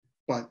feeling.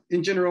 But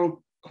in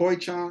general, koi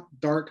cha,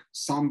 dark,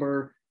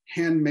 somber,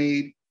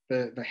 handmade,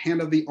 the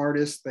hand of the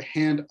artist, the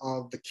hand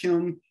of the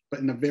kiln,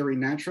 but in a very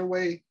natural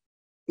way.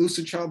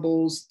 Usu cha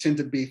bowls tend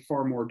to be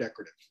far more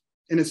decorative.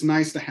 And it's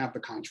nice to have the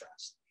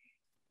contrast.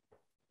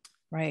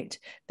 Right.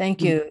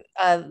 Thank you.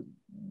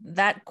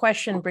 That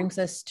question brings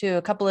us to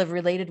a couple of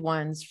related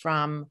ones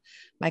from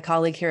my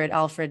colleague here at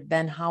Alfred,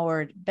 Ben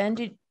Howard. Ben,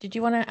 did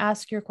you want to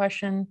ask your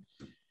question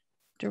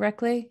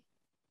directly?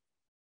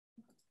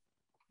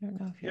 I don't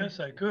know if Yes,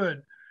 I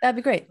could. That'd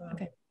be great.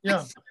 Okay.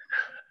 Yeah.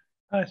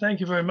 Hi, thank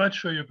you very much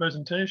for your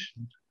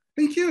presentation.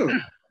 Thank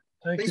you.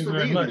 Thanks you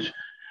very much. Here.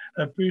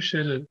 I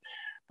appreciate it.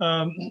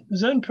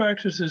 Zen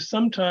practice is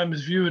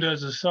sometimes viewed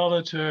as a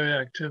solitary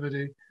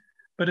activity,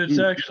 but it's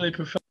actually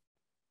profound.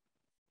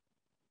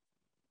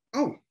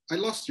 Oh, I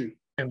lost you.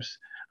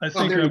 I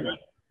think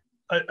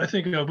I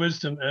think our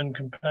wisdom and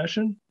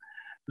compassion.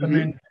 I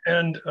mean,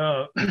 and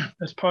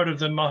as part of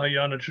the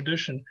Mahayana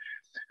tradition,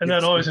 and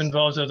that always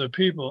involves other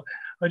people.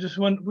 I just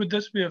want, would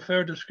this be a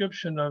fair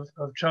description of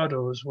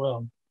Chado as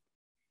well?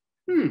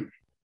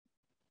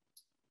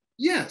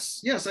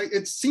 Yes.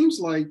 It seems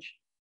like,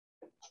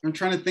 I'm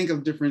trying to think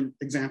of different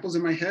examples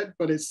in my head,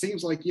 but it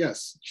seems like,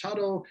 yes,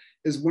 Chado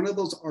is one of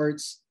those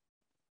arts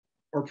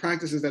or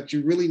practices that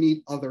you really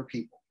need other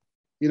people.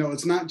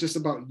 It's not just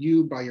about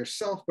you by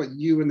yourself, but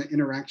you and the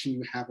interaction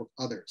you have with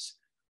others.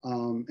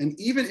 And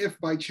even if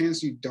by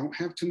chance you don't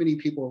have too many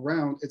people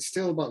around, it's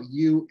still about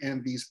you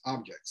and these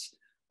objects,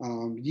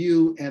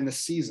 you and the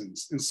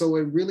seasons. And so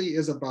it really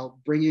is about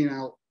bringing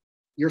out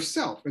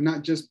yourself, and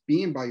not just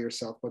being by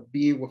yourself, but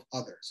being with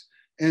others.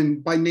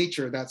 And by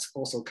nature, that's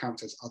also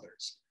counts as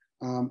others.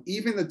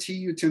 Even the tea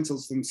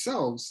utensils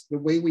themselves, the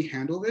way we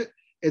handle it,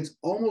 it's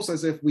almost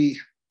as if these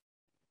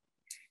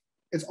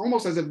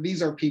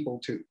are people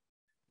too.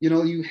 You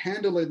know, you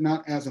handle it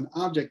not as an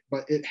object,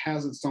 but it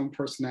has its own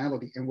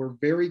personality. And we're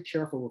very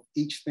careful with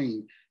each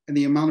thing. And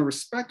the amount of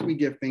respect we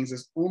give things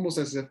is almost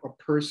as if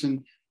a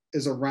person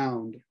is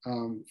around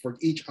for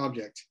each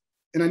object.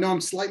 And I know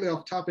I'm slightly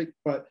off topic,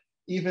 but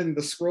even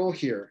the scroll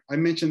here, I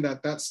mentioned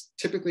that that's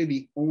typically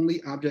the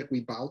only object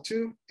we bow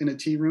to in a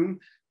tea room,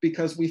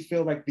 because we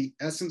feel like the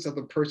essence of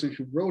the person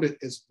who wrote it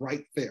is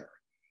right there.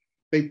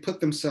 They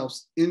put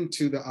themselves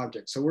into the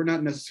object. So we're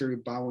not necessarily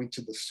bowing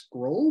to the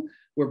scroll,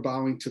 we're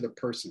bowing to the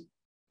person.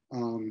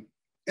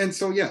 And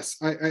so, yes,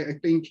 I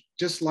think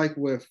just like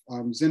with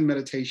Zen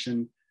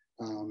meditation,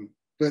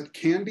 that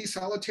can be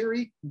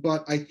solitary,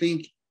 but I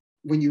think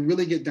when you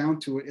really get down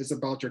to it, it's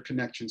about your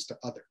connections to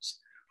others,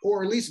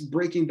 or at least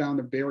breaking down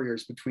the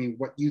barriers between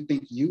what you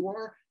think you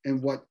are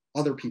and what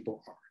other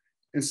people are.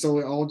 And so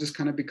it all just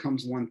kind of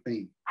becomes one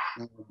thing.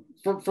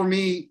 For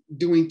me,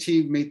 doing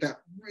tea made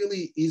that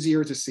really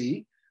easier to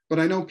see, but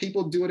I know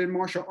people do it in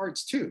martial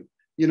arts too.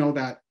 You know,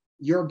 that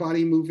your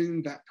body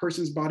moving, that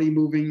person's body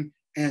moving,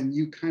 and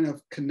you kind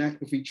of connect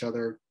with each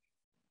other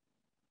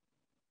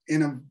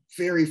in a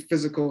very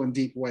physical and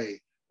deep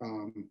way.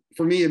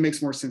 For me, it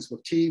makes more sense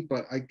with tea,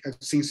 but I've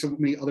seen so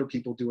many other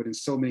people do it in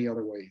so many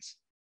other ways.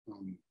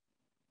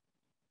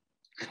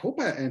 I hope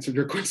I answered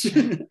your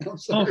question.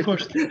 Oh, of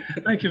course.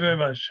 Thank you very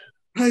much.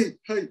 Hi.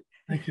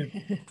 Thank you.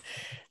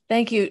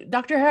 Thank you.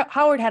 Dr.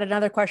 Howard had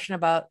another question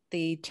about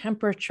the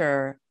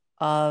temperature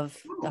of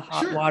the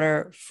hot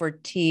water for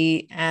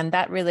tea, and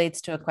that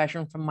relates to a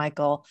question from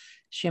Michael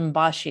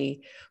Shimbashi.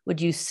 Would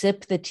you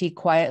sip the tea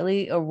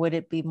quietly, or would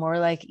it be more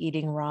like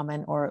eating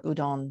ramen or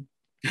udon?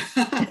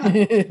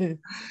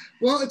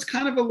 Well, it's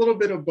kind of a little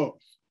bit of both.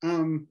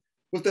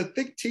 With the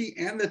thick tea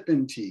and the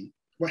thin tea,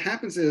 what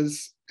happens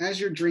is, as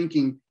you're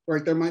drinking,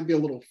 right, there might be a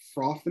little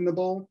froth in the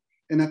bowl.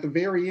 And at the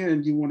very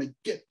end, you want to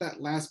get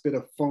that last bit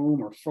of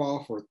foam or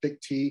froth or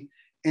thick tea.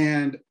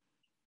 And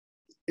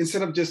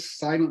instead of just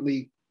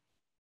silently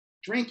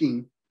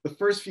drinking, the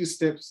first few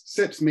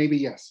sips, maybe,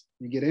 yes,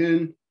 you get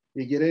in,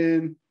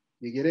 and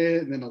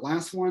then the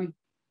last one,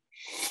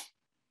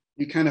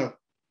 you kind of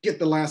get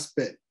the last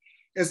bit.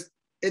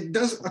 It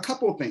does a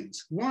couple of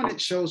things. One, it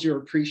shows your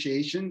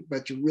appreciation,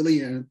 but you're really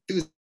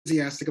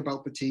enthusiastic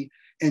about the tea,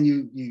 and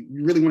you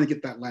really want to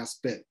get that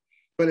last bit.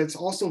 But it's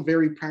also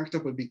very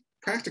practical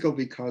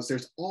because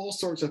there's all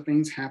sorts of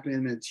things happening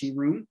in a tea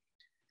room.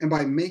 And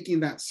by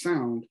making that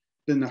sound,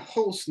 then the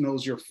host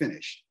knows you're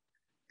finished.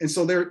 And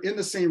so they're in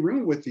the same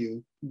room with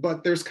you,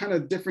 but there's kind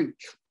of different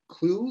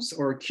clues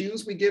or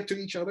cues we give to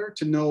each other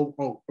to know,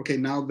 oh, okay,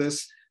 now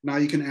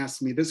you can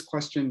ask me this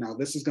question, now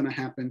this is going to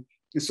happen.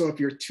 And so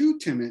if you're too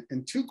timid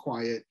and too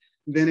quiet,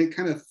 then it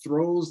kind of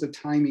throws the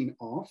timing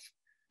off.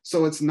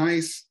 So it's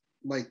nice,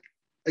 like,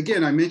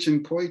 again, I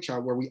mentioned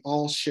koicha, where we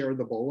all share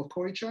the bowl of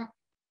koicha.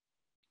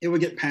 It would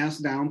get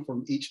passed down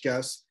from each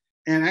guest,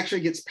 and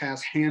actually gets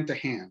passed hand to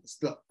hand. It's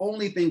the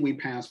only thing we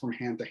pass from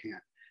hand to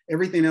hand.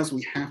 Everything else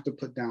we have to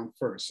put down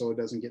first so it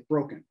doesn't get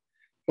broken.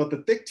 But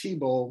the thick tea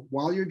bowl,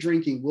 while you're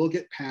drinking, will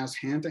get passed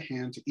hand to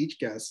hand to each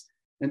guest.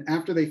 And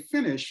after they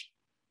finish,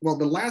 well,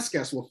 the last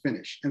guest will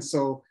finish. And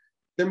so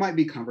there might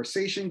be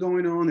conversation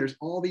going on. There's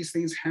all these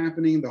things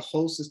happening. The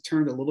host is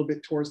turned a little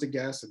bit towards the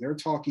guests and they're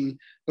talking,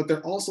 but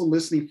they're also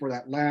listening for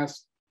that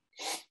last.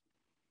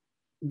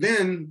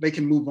 Then they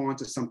can move on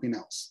to something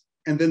else.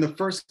 And then the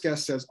first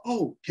guest says,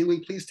 oh, can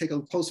we please take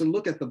a closer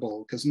look at the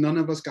bowl? Because none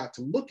of us got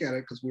to look at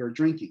it because we were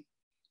drinking.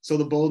 So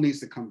the bowl needs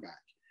to come back.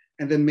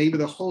 And then maybe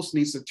the host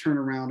needs to turn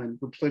around and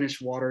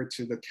replenish water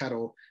to the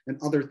kettle and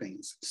other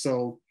things.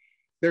 So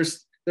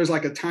there's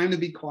like a time to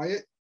be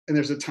quiet and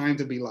there's a time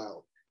to be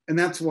loud. And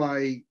that's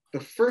why the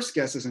first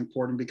guest is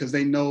important, because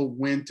they know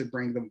when to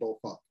bring them both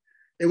up.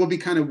 It would be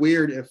kind of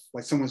weird if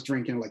like someone's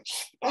drinking like,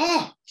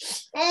 oh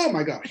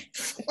my gosh,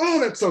 oh,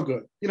 that's so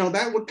good. You know,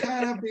 that would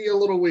kind of be a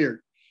little weird,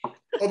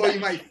 although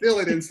you might feel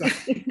it inside.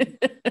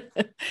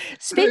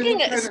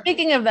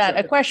 Speaking of that,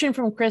 a question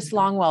from Chris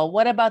Longwell.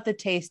 What about the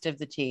taste of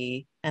the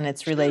tea and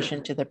its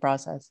relation to the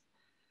process?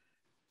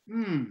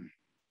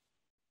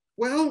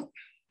 Well,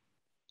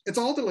 it's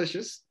all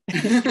delicious.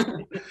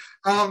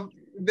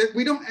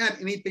 We don't add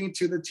anything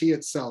to the tea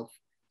itself.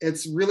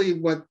 It's really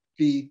what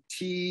the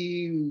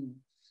tea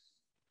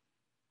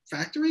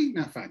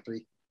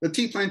the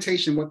tea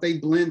plantation, what they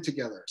blend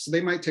together. So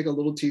they might take a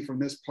little tea from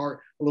this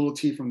part, a little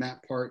tea from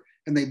that part,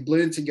 and they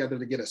blend together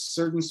to get a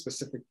certain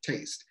specific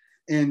taste.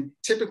 And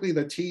typically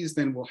the teas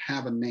then will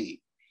have a name.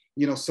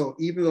 You know, so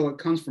even though it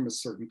comes from a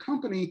certain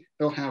company,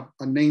 they'll have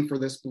a name for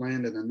this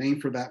blend and a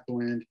name for that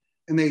blend.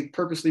 And they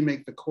purposely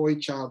make the koi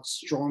cha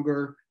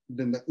stronger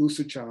than the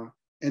usu cha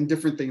and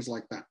different things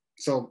like that.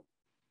 So,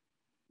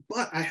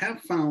 but I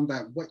have found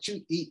that what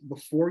you eat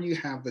before you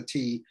have the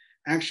tea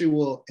actually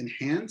will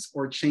enhance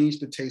or change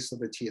the taste of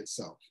the tea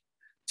itself.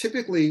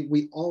 Typically,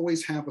 we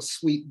always have a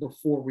sweet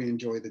before we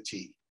enjoy the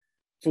tea.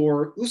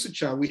 For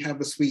usucha, we have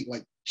the sweet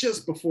like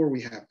just before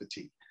we have the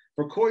tea.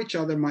 For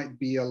koicha, there might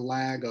be a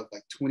lag of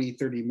like 20,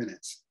 30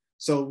 minutes.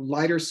 So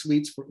lighter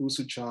sweets for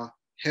usucha,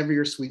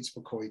 heavier sweets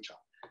for koicha.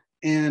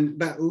 And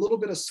that little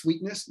bit of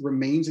sweetness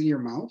remains in your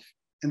mouth.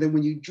 And then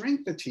when you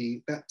drink the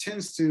tea, that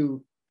tends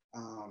to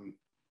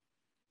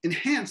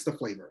enhance the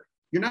flavor.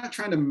 You're not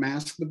trying to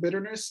mask the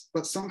bitterness,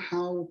 but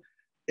somehow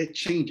it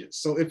changes.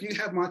 So if you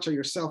have matcha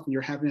yourself and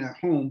you're having it at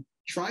home,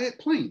 try it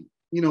plain.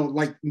 You know,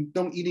 like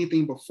don't eat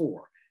anything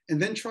before,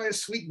 and then try a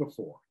sweet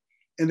before,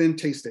 and then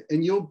taste it,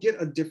 and you'll get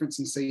a different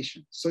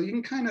sensation. So you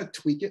can kind of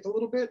tweak it a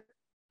little bit.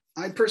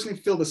 I personally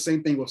feel the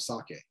same thing with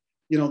sake.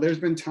 You know, there's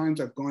been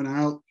times I've gone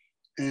out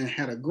and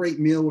had a great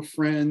meal with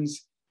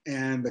friends,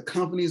 and the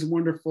company's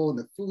wonderful and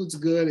the food's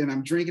good, and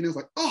I'm drinking it. It's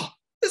like, oh,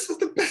 this is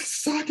the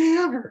best sake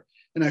ever.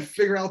 And I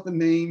figure out the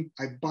name,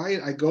 I buy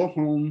it, I go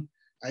home,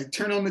 I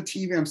turn on the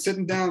TV, I'm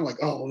sitting down like,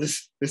 oh,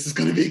 this is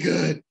gonna be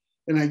good.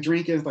 And I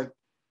drink it, it's like,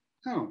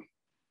 oh,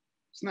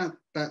 it's not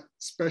that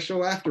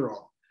special after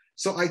all.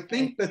 So I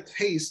think the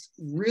taste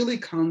really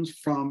comes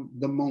from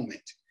the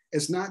moment.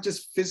 It's not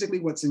just physically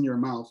what's in your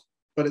mouth,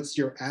 but it's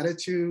your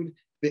attitude,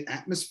 the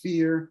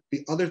atmosphere,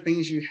 the other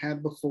things you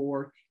had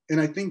before. And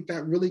I think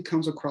that really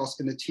comes across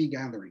in the tea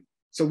gathering.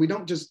 So we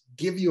don't just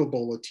give you a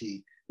bowl of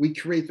tea, we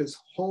create this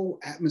whole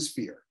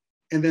atmosphere.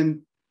 And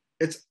then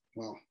it's,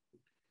 well,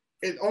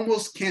 it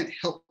almost can't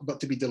help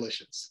but to be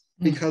delicious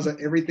because of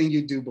everything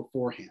you do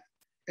beforehand.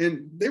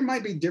 And there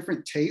might be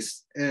different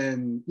tastes.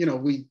 And, you know,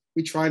 we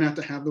try not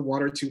to have the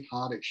water too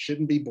hot. It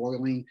shouldn't be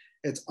boiling.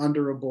 It's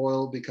under a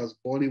boil because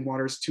boiling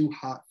water is too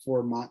hot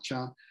for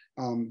matcha.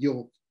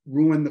 You'll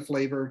ruin the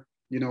flavor,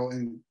 you know,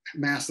 and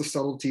mask the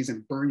subtleties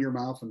and burn your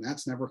mouth. And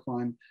that's never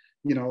fun,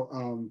 you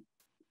know.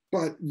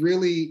 But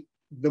really,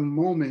 the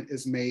moment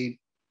is made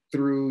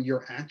through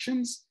your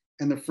actions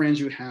and the friends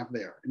you have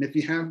there. And if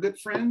you have good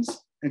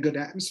friends and good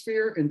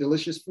atmosphere and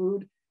delicious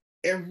food,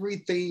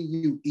 everything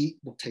you eat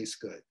will taste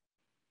good.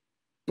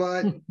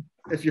 But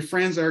if your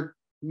friends are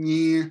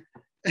and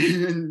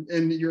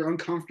you're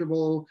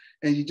uncomfortable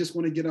and you just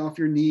want to get off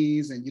your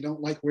knees and you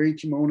don't like wearing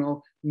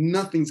kimono,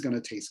 nothing's going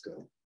to taste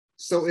good.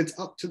 So it's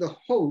up to the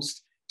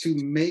host to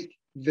make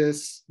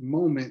this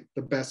moment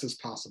the best as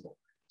possible.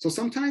 So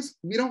sometimes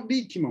we don't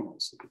need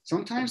kimonos.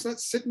 Sometimes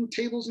let's sit in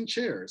tables and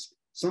chairs.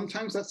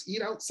 Sometimes let's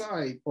eat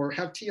outside or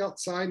have tea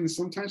outside. And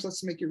sometimes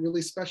let's make it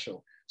really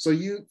special. So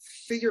you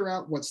figure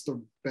out what's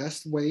the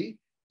best way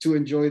to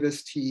enjoy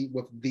this tea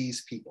with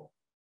these people.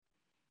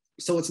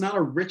 So it's not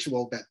a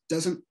ritual that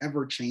doesn't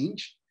ever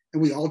change.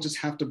 And we all just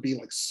have to be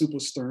like super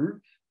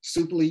stern.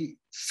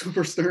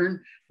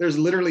 There's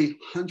literally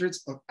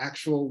hundreds of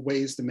actual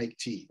ways to make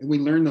tea. And we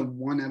learn them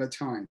one at a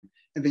time.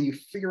 And then you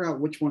figure out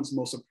which one's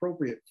most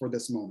appropriate for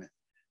this moment.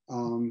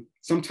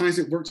 Sometimes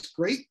it works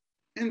great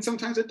and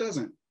sometimes it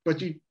doesn't. But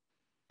the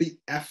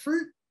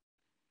effort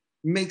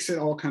makes it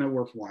all kind of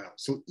worthwhile.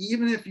 So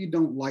even if you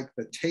don't like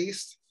the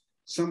taste,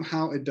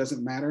 somehow it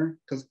doesn't matter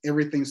because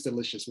everything's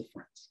delicious with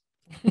friends.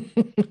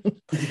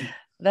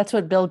 That's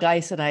what Bill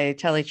Geis and I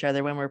tell each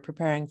other when we're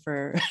preparing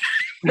for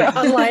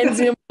online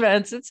Zoom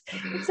events. It's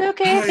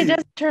okay if it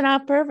doesn't turn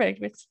out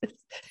perfect.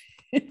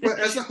 But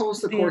as a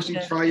host, of course, you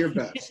try your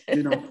best.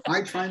 You know,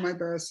 I try my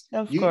best.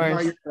 Of you course.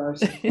 try your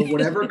best. But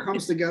whatever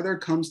comes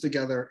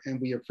together, and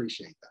we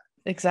appreciate that.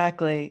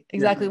 Exactly.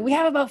 Yeah. We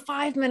have about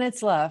 5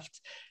 minutes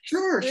left.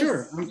 Sure.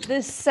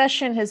 This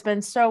session has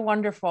been so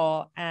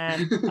wonderful.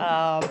 And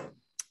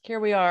here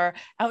we are.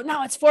 Oh,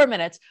 no, it's 4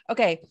 minutes.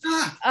 Okay.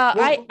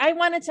 I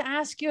wanted to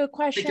ask you a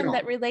question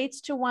that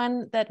relates to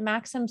one that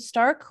Maxim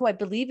Stark, who I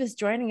believe is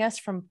joining us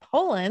from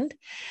Poland,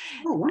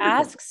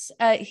 asks.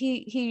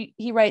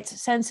 He writes,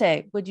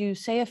 Sensei, would you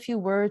say a few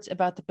words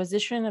about the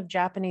position of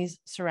Japanese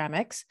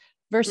ceramics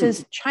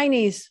versus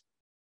Chinese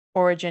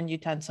origin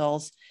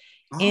utensils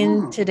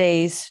in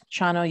today's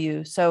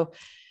Chanoyu? So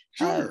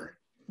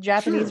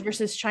Japanese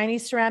versus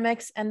Chinese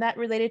ceramics. And that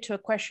related to a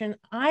question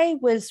I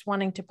was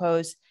wanting to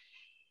pose.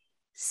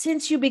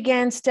 Since you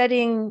began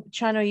studying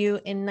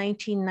Chanoyu in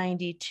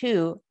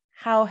 1992,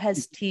 how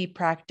has tea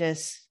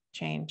practice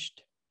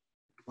changed?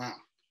 Wow.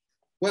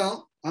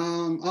 Well,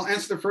 I'll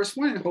answer the first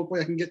one and hopefully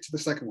I can get to the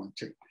second one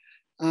too.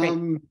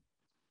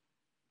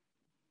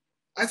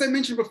 As I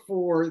mentioned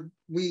before,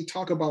 we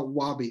talk about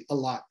wabi a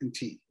lot in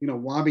tea. You know,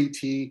 wabi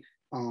tea,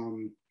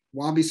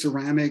 wabi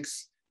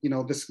ceramics, you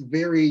know, this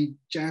very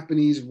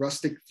Japanese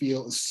rustic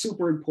feel is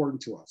super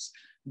important to us.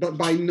 But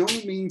by no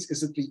means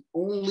is it the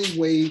only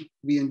way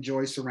we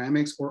enjoy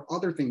ceramics or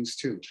other things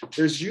too.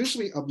 There's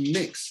usually a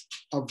mix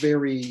of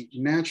very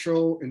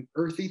natural and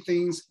earthy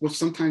things with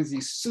sometimes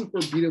these super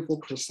beautiful,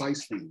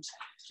 precise things.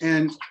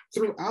 And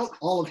throughout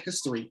all of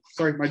history,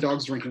 sorry, my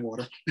dog's drinking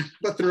water,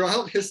 but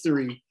throughout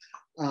history,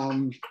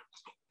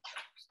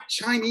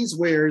 Chinese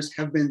wares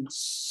have been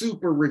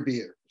super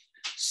revered.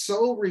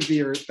 So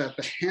revered that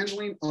the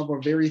handling of a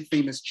very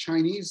famous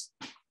Chinese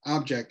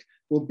object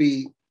will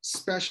be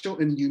special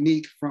and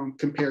unique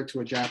compared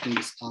to a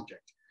Japanese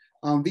object.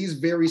 These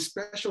very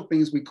special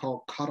things we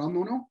call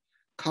karamono.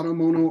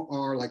 Kadomono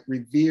are like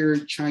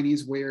revered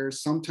Chinese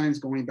wares, sometimes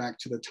going back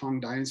to the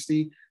Tang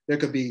Dynasty. There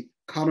could be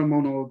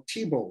Kadomono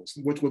tea bowls,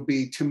 which would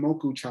be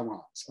Timoku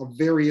chawans, of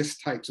various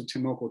types of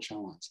Timoku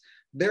chawans.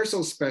 They're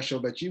so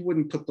special that you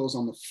wouldn't put those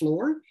on the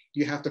floor.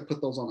 You have to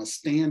put those on a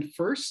stand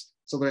first.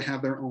 So they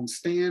have their own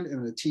stand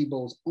and the tea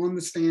bowls on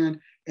the stand.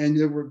 And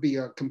there would be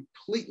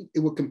it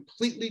would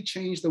completely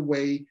change the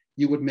way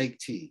you would make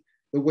tea.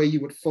 The way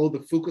you would fold the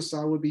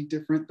fukusa would be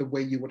different. The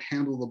way you would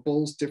handle the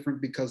bowls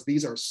different, because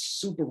these are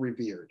super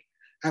revered.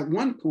 At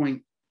one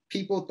point,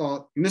 people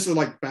thought, and this is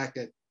like back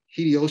at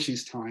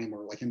Hideyoshi's time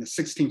or like in the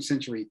 16th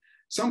century,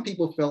 some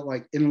people felt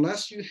like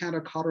unless you had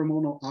a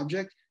Kadomono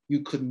object,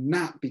 you could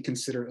not be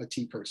considered a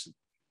tea person.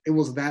 It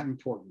was that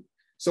important.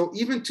 So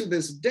even to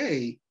this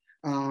day,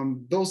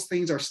 those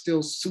things are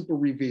still super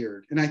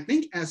revered. And I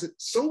think as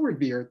it's so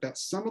revered that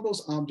some of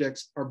those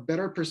objects are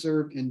better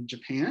preserved in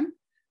Japan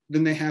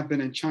than they have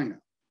been in China.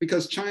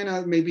 Because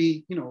China,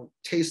 maybe,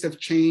 tastes have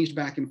changed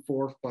back and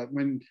forth, but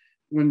when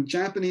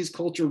Japanese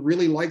culture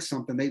really likes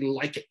something, they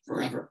like it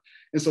forever.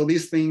 And so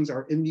these things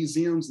are in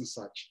museums and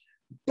such.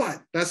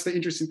 But that's the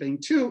interesting thing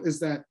too, is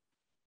that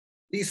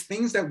these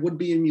things that would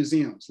be in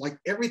museums, like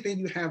everything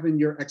you have in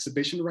your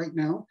exhibition right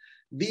now,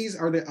 these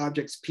are the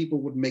objects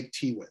people would make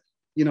tea with.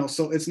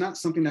 So it's not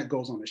something that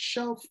goes on a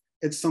shelf,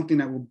 it's something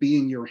that will be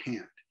in your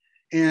hand.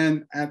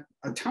 And at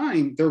a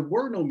time, there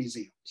were no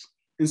museums.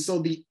 And so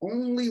the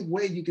only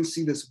way you can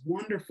see this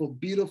wonderful,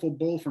 beautiful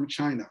bowl from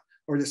China,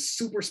 or this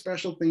super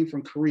special thing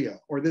from Korea,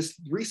 or this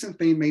recent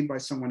thing made by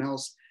someone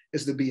else,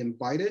 is to be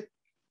invited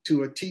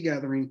to a tea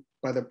gathering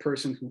by the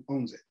person who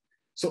owns it.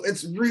 So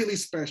it's really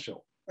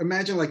special.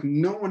 Imagine like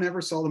no one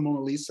ever saw the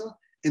Mona Lisa,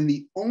 and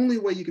the only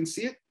way you can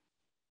see it,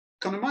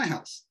 come to my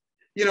house.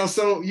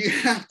 So you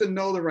have to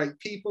know the right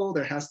people.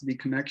 There has to be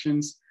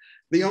connections.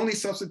 The only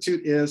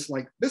substitute is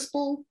like this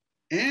bowl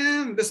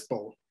and this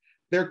bowl.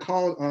 They're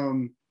called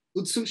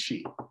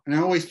utsushi. And I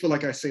always feel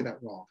like I say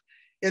that wrong.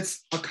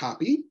 It's a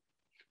copy,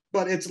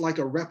 but it's like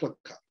a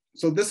replica.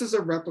 So this is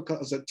a replica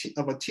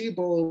of a tea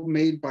bowl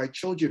made by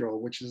Chojiro,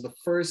 which is the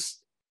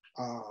first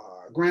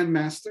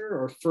grandmaster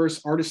or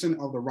first artisan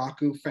of the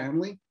Raku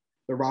family,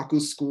 the Raku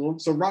school.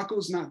 So Raku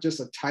is not just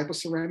a type of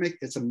ceramic,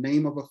 it's a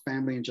name of a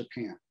family in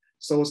Japan.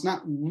 So it's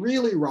not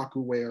really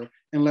Raku ware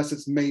unless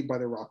it's made by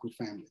the Raku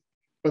family.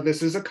 But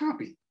this is a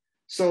copy.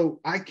 So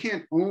I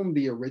can't own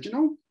the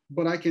original,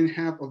 but I can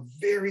have a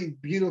very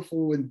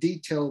beautiful and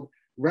detailed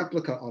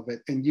replica of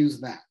it and use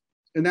that.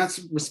 And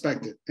that's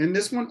respected. And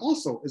this one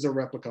also is a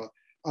replica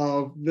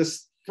of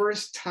this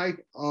first type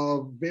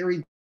of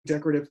very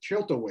decorative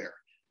Kyoto ware.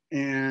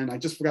 And I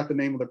just forgot the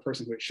name of the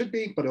person who it should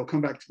be, but it'll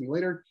come back to me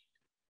later.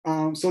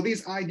 So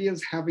these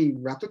ideas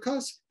having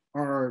replicas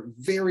are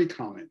very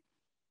common.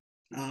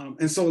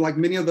 And so like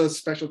many of those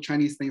special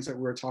Chinese things that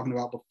we were talking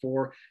about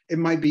before, it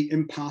might be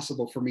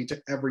impossible for me to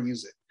ever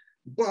use it,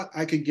 but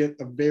I could get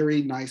a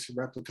very nice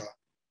replica,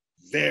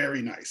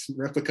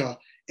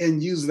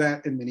 and use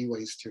that in many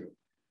ways too.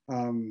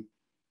 And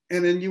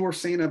then you were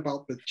saying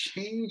about the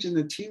change in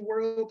the tea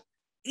world.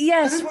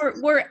 Yes,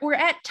 we're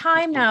at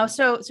time now,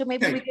 so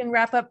maybe we can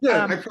wrap up.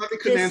 Yeah, I probably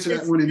couldn't answer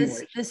that one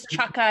anyway. This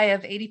chokai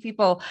of 80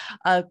 people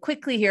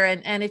quickly here,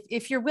 and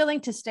if you're willing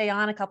to stay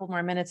on a couple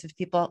more minutes, if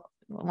people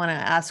want to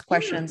ask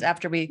questions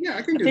after we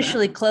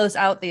officially close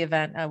out the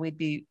event, we'd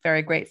be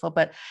very grateful.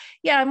 But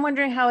yeah, I'm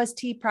wondering, how has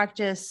tea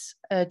practice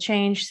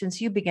changed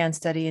since you began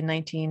study in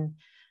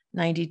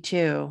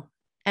 1992?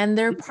 And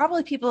there are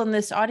probably people in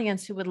this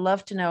audience who would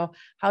love to know,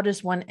 how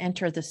does one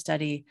enter the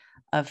study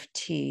of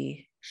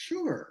tea?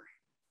 Sure.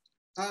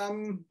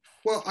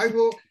 Well, I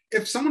will,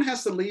 if someone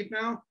has to leave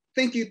now,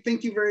 thank you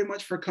very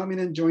much for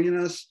coming and joining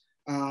us.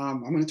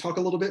 I'm going to talk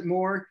a little bit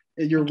more.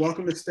 You're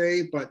welcome to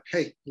stay, but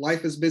hey,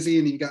 life is busy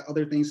and you got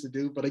other things to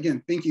do. But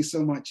again, thank you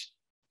so much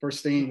for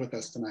staying with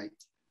us tonight.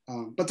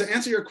 But to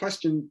answer your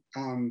question,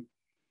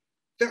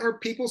 there are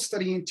people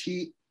studying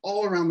tea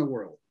all around the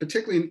world,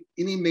 particularly in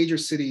any major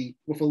city.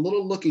 With a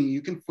little looking,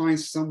 you can find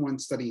someone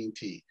studying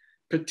tea,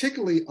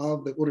 particularly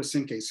of the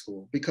Urasenke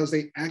school, because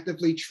they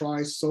actively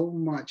try so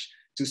much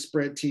to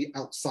spread tea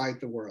outside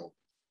the world.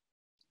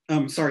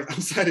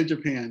 Outside of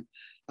Japan.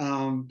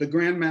 The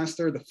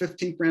Grandmaster, the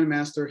 15th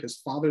Grandmaster, his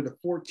father, the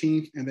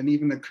 14th, and then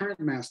even the current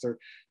master,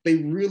 they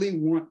really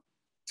want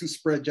to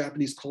spread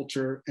Japanese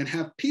culture and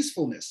have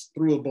peacefulness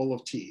through a bowl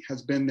of tea,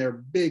 has been their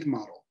big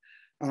model.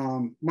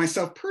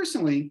 Myself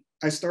personally,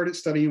 I started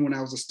studying when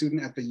I was a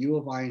student at the U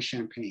of I in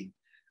Champaign.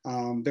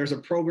 There's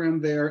a program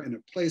there in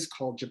a place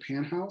called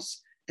Japan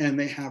House, and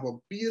they have a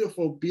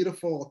beautiful,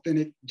 beautiful,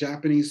 authentic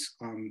Japanese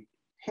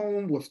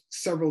home with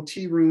several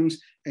tea rooms,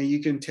 and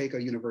you can take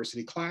a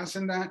university class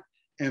in that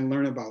and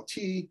learn about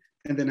tea,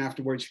 and then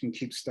afterwards you can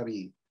keep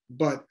studying.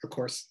 But of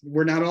course,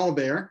 we're not all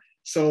there.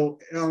 So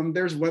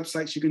there's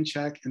websites you can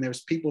check, and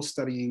there's people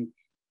studying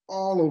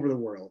all over the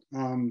world.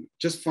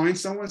 Just find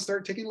someone and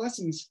start taking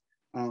lessons.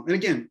 And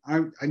again,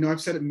 I know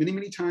I've said it many,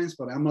 many times,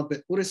 but I'm up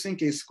at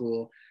Urasenke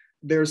school.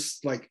 There's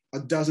like a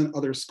dozen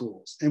other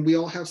schools, and we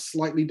all have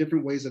slightly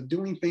different ways of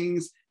doing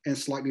things and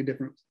slightly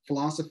different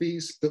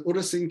philosophies. The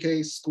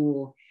Urasenke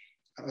school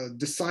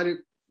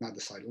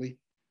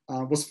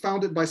was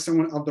founded by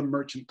someone of the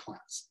merchant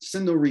class,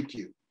 Sendo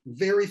Rikyu,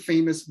 very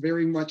famous,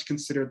 very much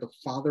considered the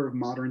father of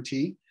modern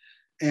tea.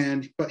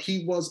 But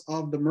he was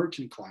of the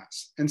merchant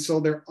class. And so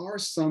there are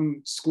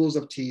some schools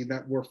of tea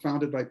that were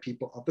founded by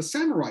people of the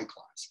samurai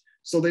class.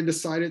 So they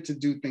decided to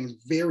do things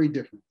very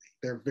differently.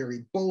 They're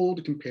very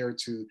bold compared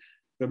to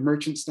the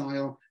merchant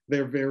style.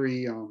 They're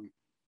very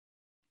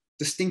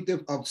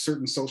distinctive of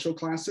certain social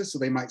classes. So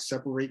they might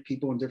separate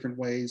people in different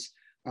ways.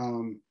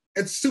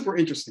 It's super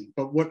interesting,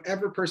 but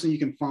whatever person you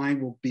can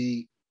find will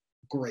be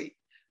great.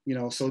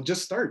 So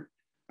just start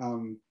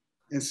and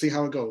see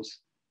how it goes.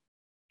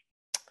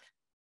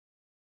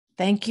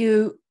 Thank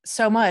you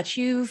so much.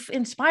 You've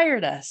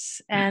inspired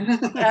us. And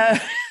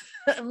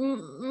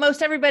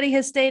most everybody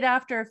has stayed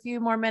after a few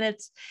more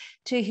minutes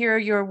to hear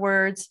your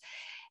words.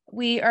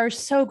 We are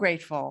so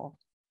grateful,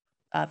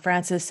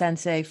 Francis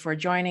Sensei, for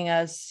joining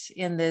us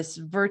in this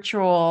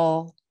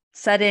virtual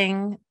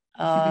setting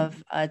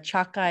of a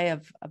Chakai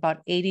of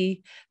about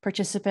 80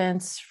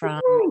 participants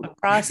from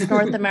across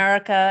North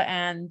America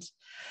and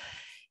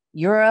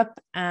Europe.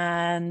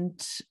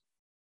 And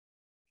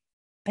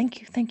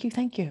thank you.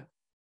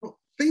 Well,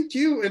 thank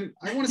you. And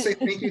I want to say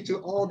thank you to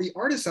all the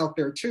artists out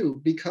there too,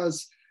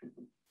 because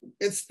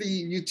it's the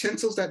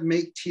utensils that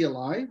make tea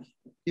alive.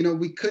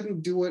 We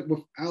couldn't do it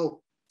without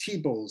tea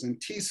bowls and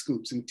tea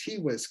scoops and tea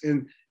whisk.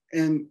 And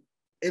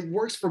it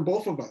works for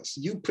both of us.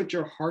 You put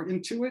your heart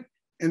into it,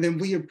 and then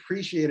we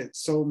appreciate it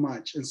so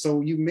much. And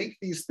so you make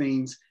these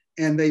things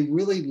and they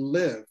really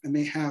live and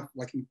they have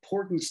like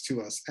importance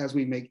to us as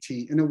we make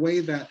tea in a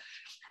way that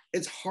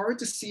it's hard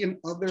to see in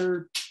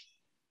other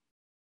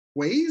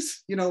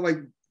ways. Like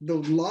the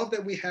love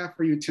that we have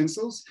for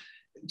utensils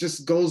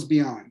just goes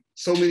beyond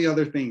so many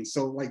other things.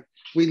 So like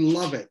we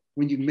love it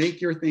when you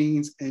make your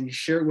things and you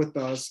share it with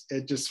us.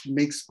 It just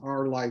makes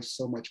our life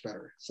so much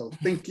better. So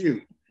thank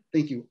you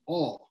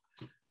all.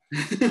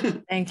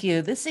 Thank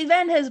you. This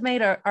event has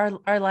made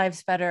our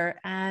lives better.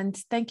 And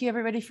thank you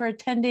everybody for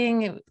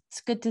attending. It's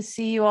good to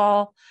see you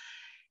all.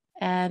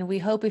 And we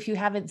hope if you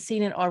haven't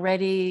seen it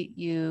already,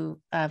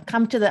 you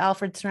come to the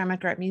Alfred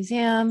Ceramic Art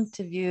Museum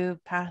to view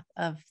Path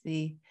of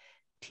the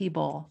Tea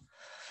Bowl.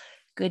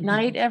 Good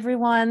night,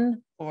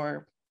 everyone,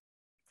 or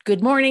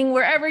good morning,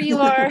 wherever you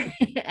are.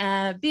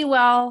 Be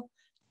well.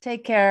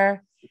 Take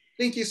care.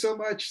 Thank you so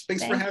much.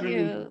 Thanks for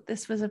having me.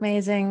 This was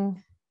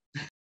amazing.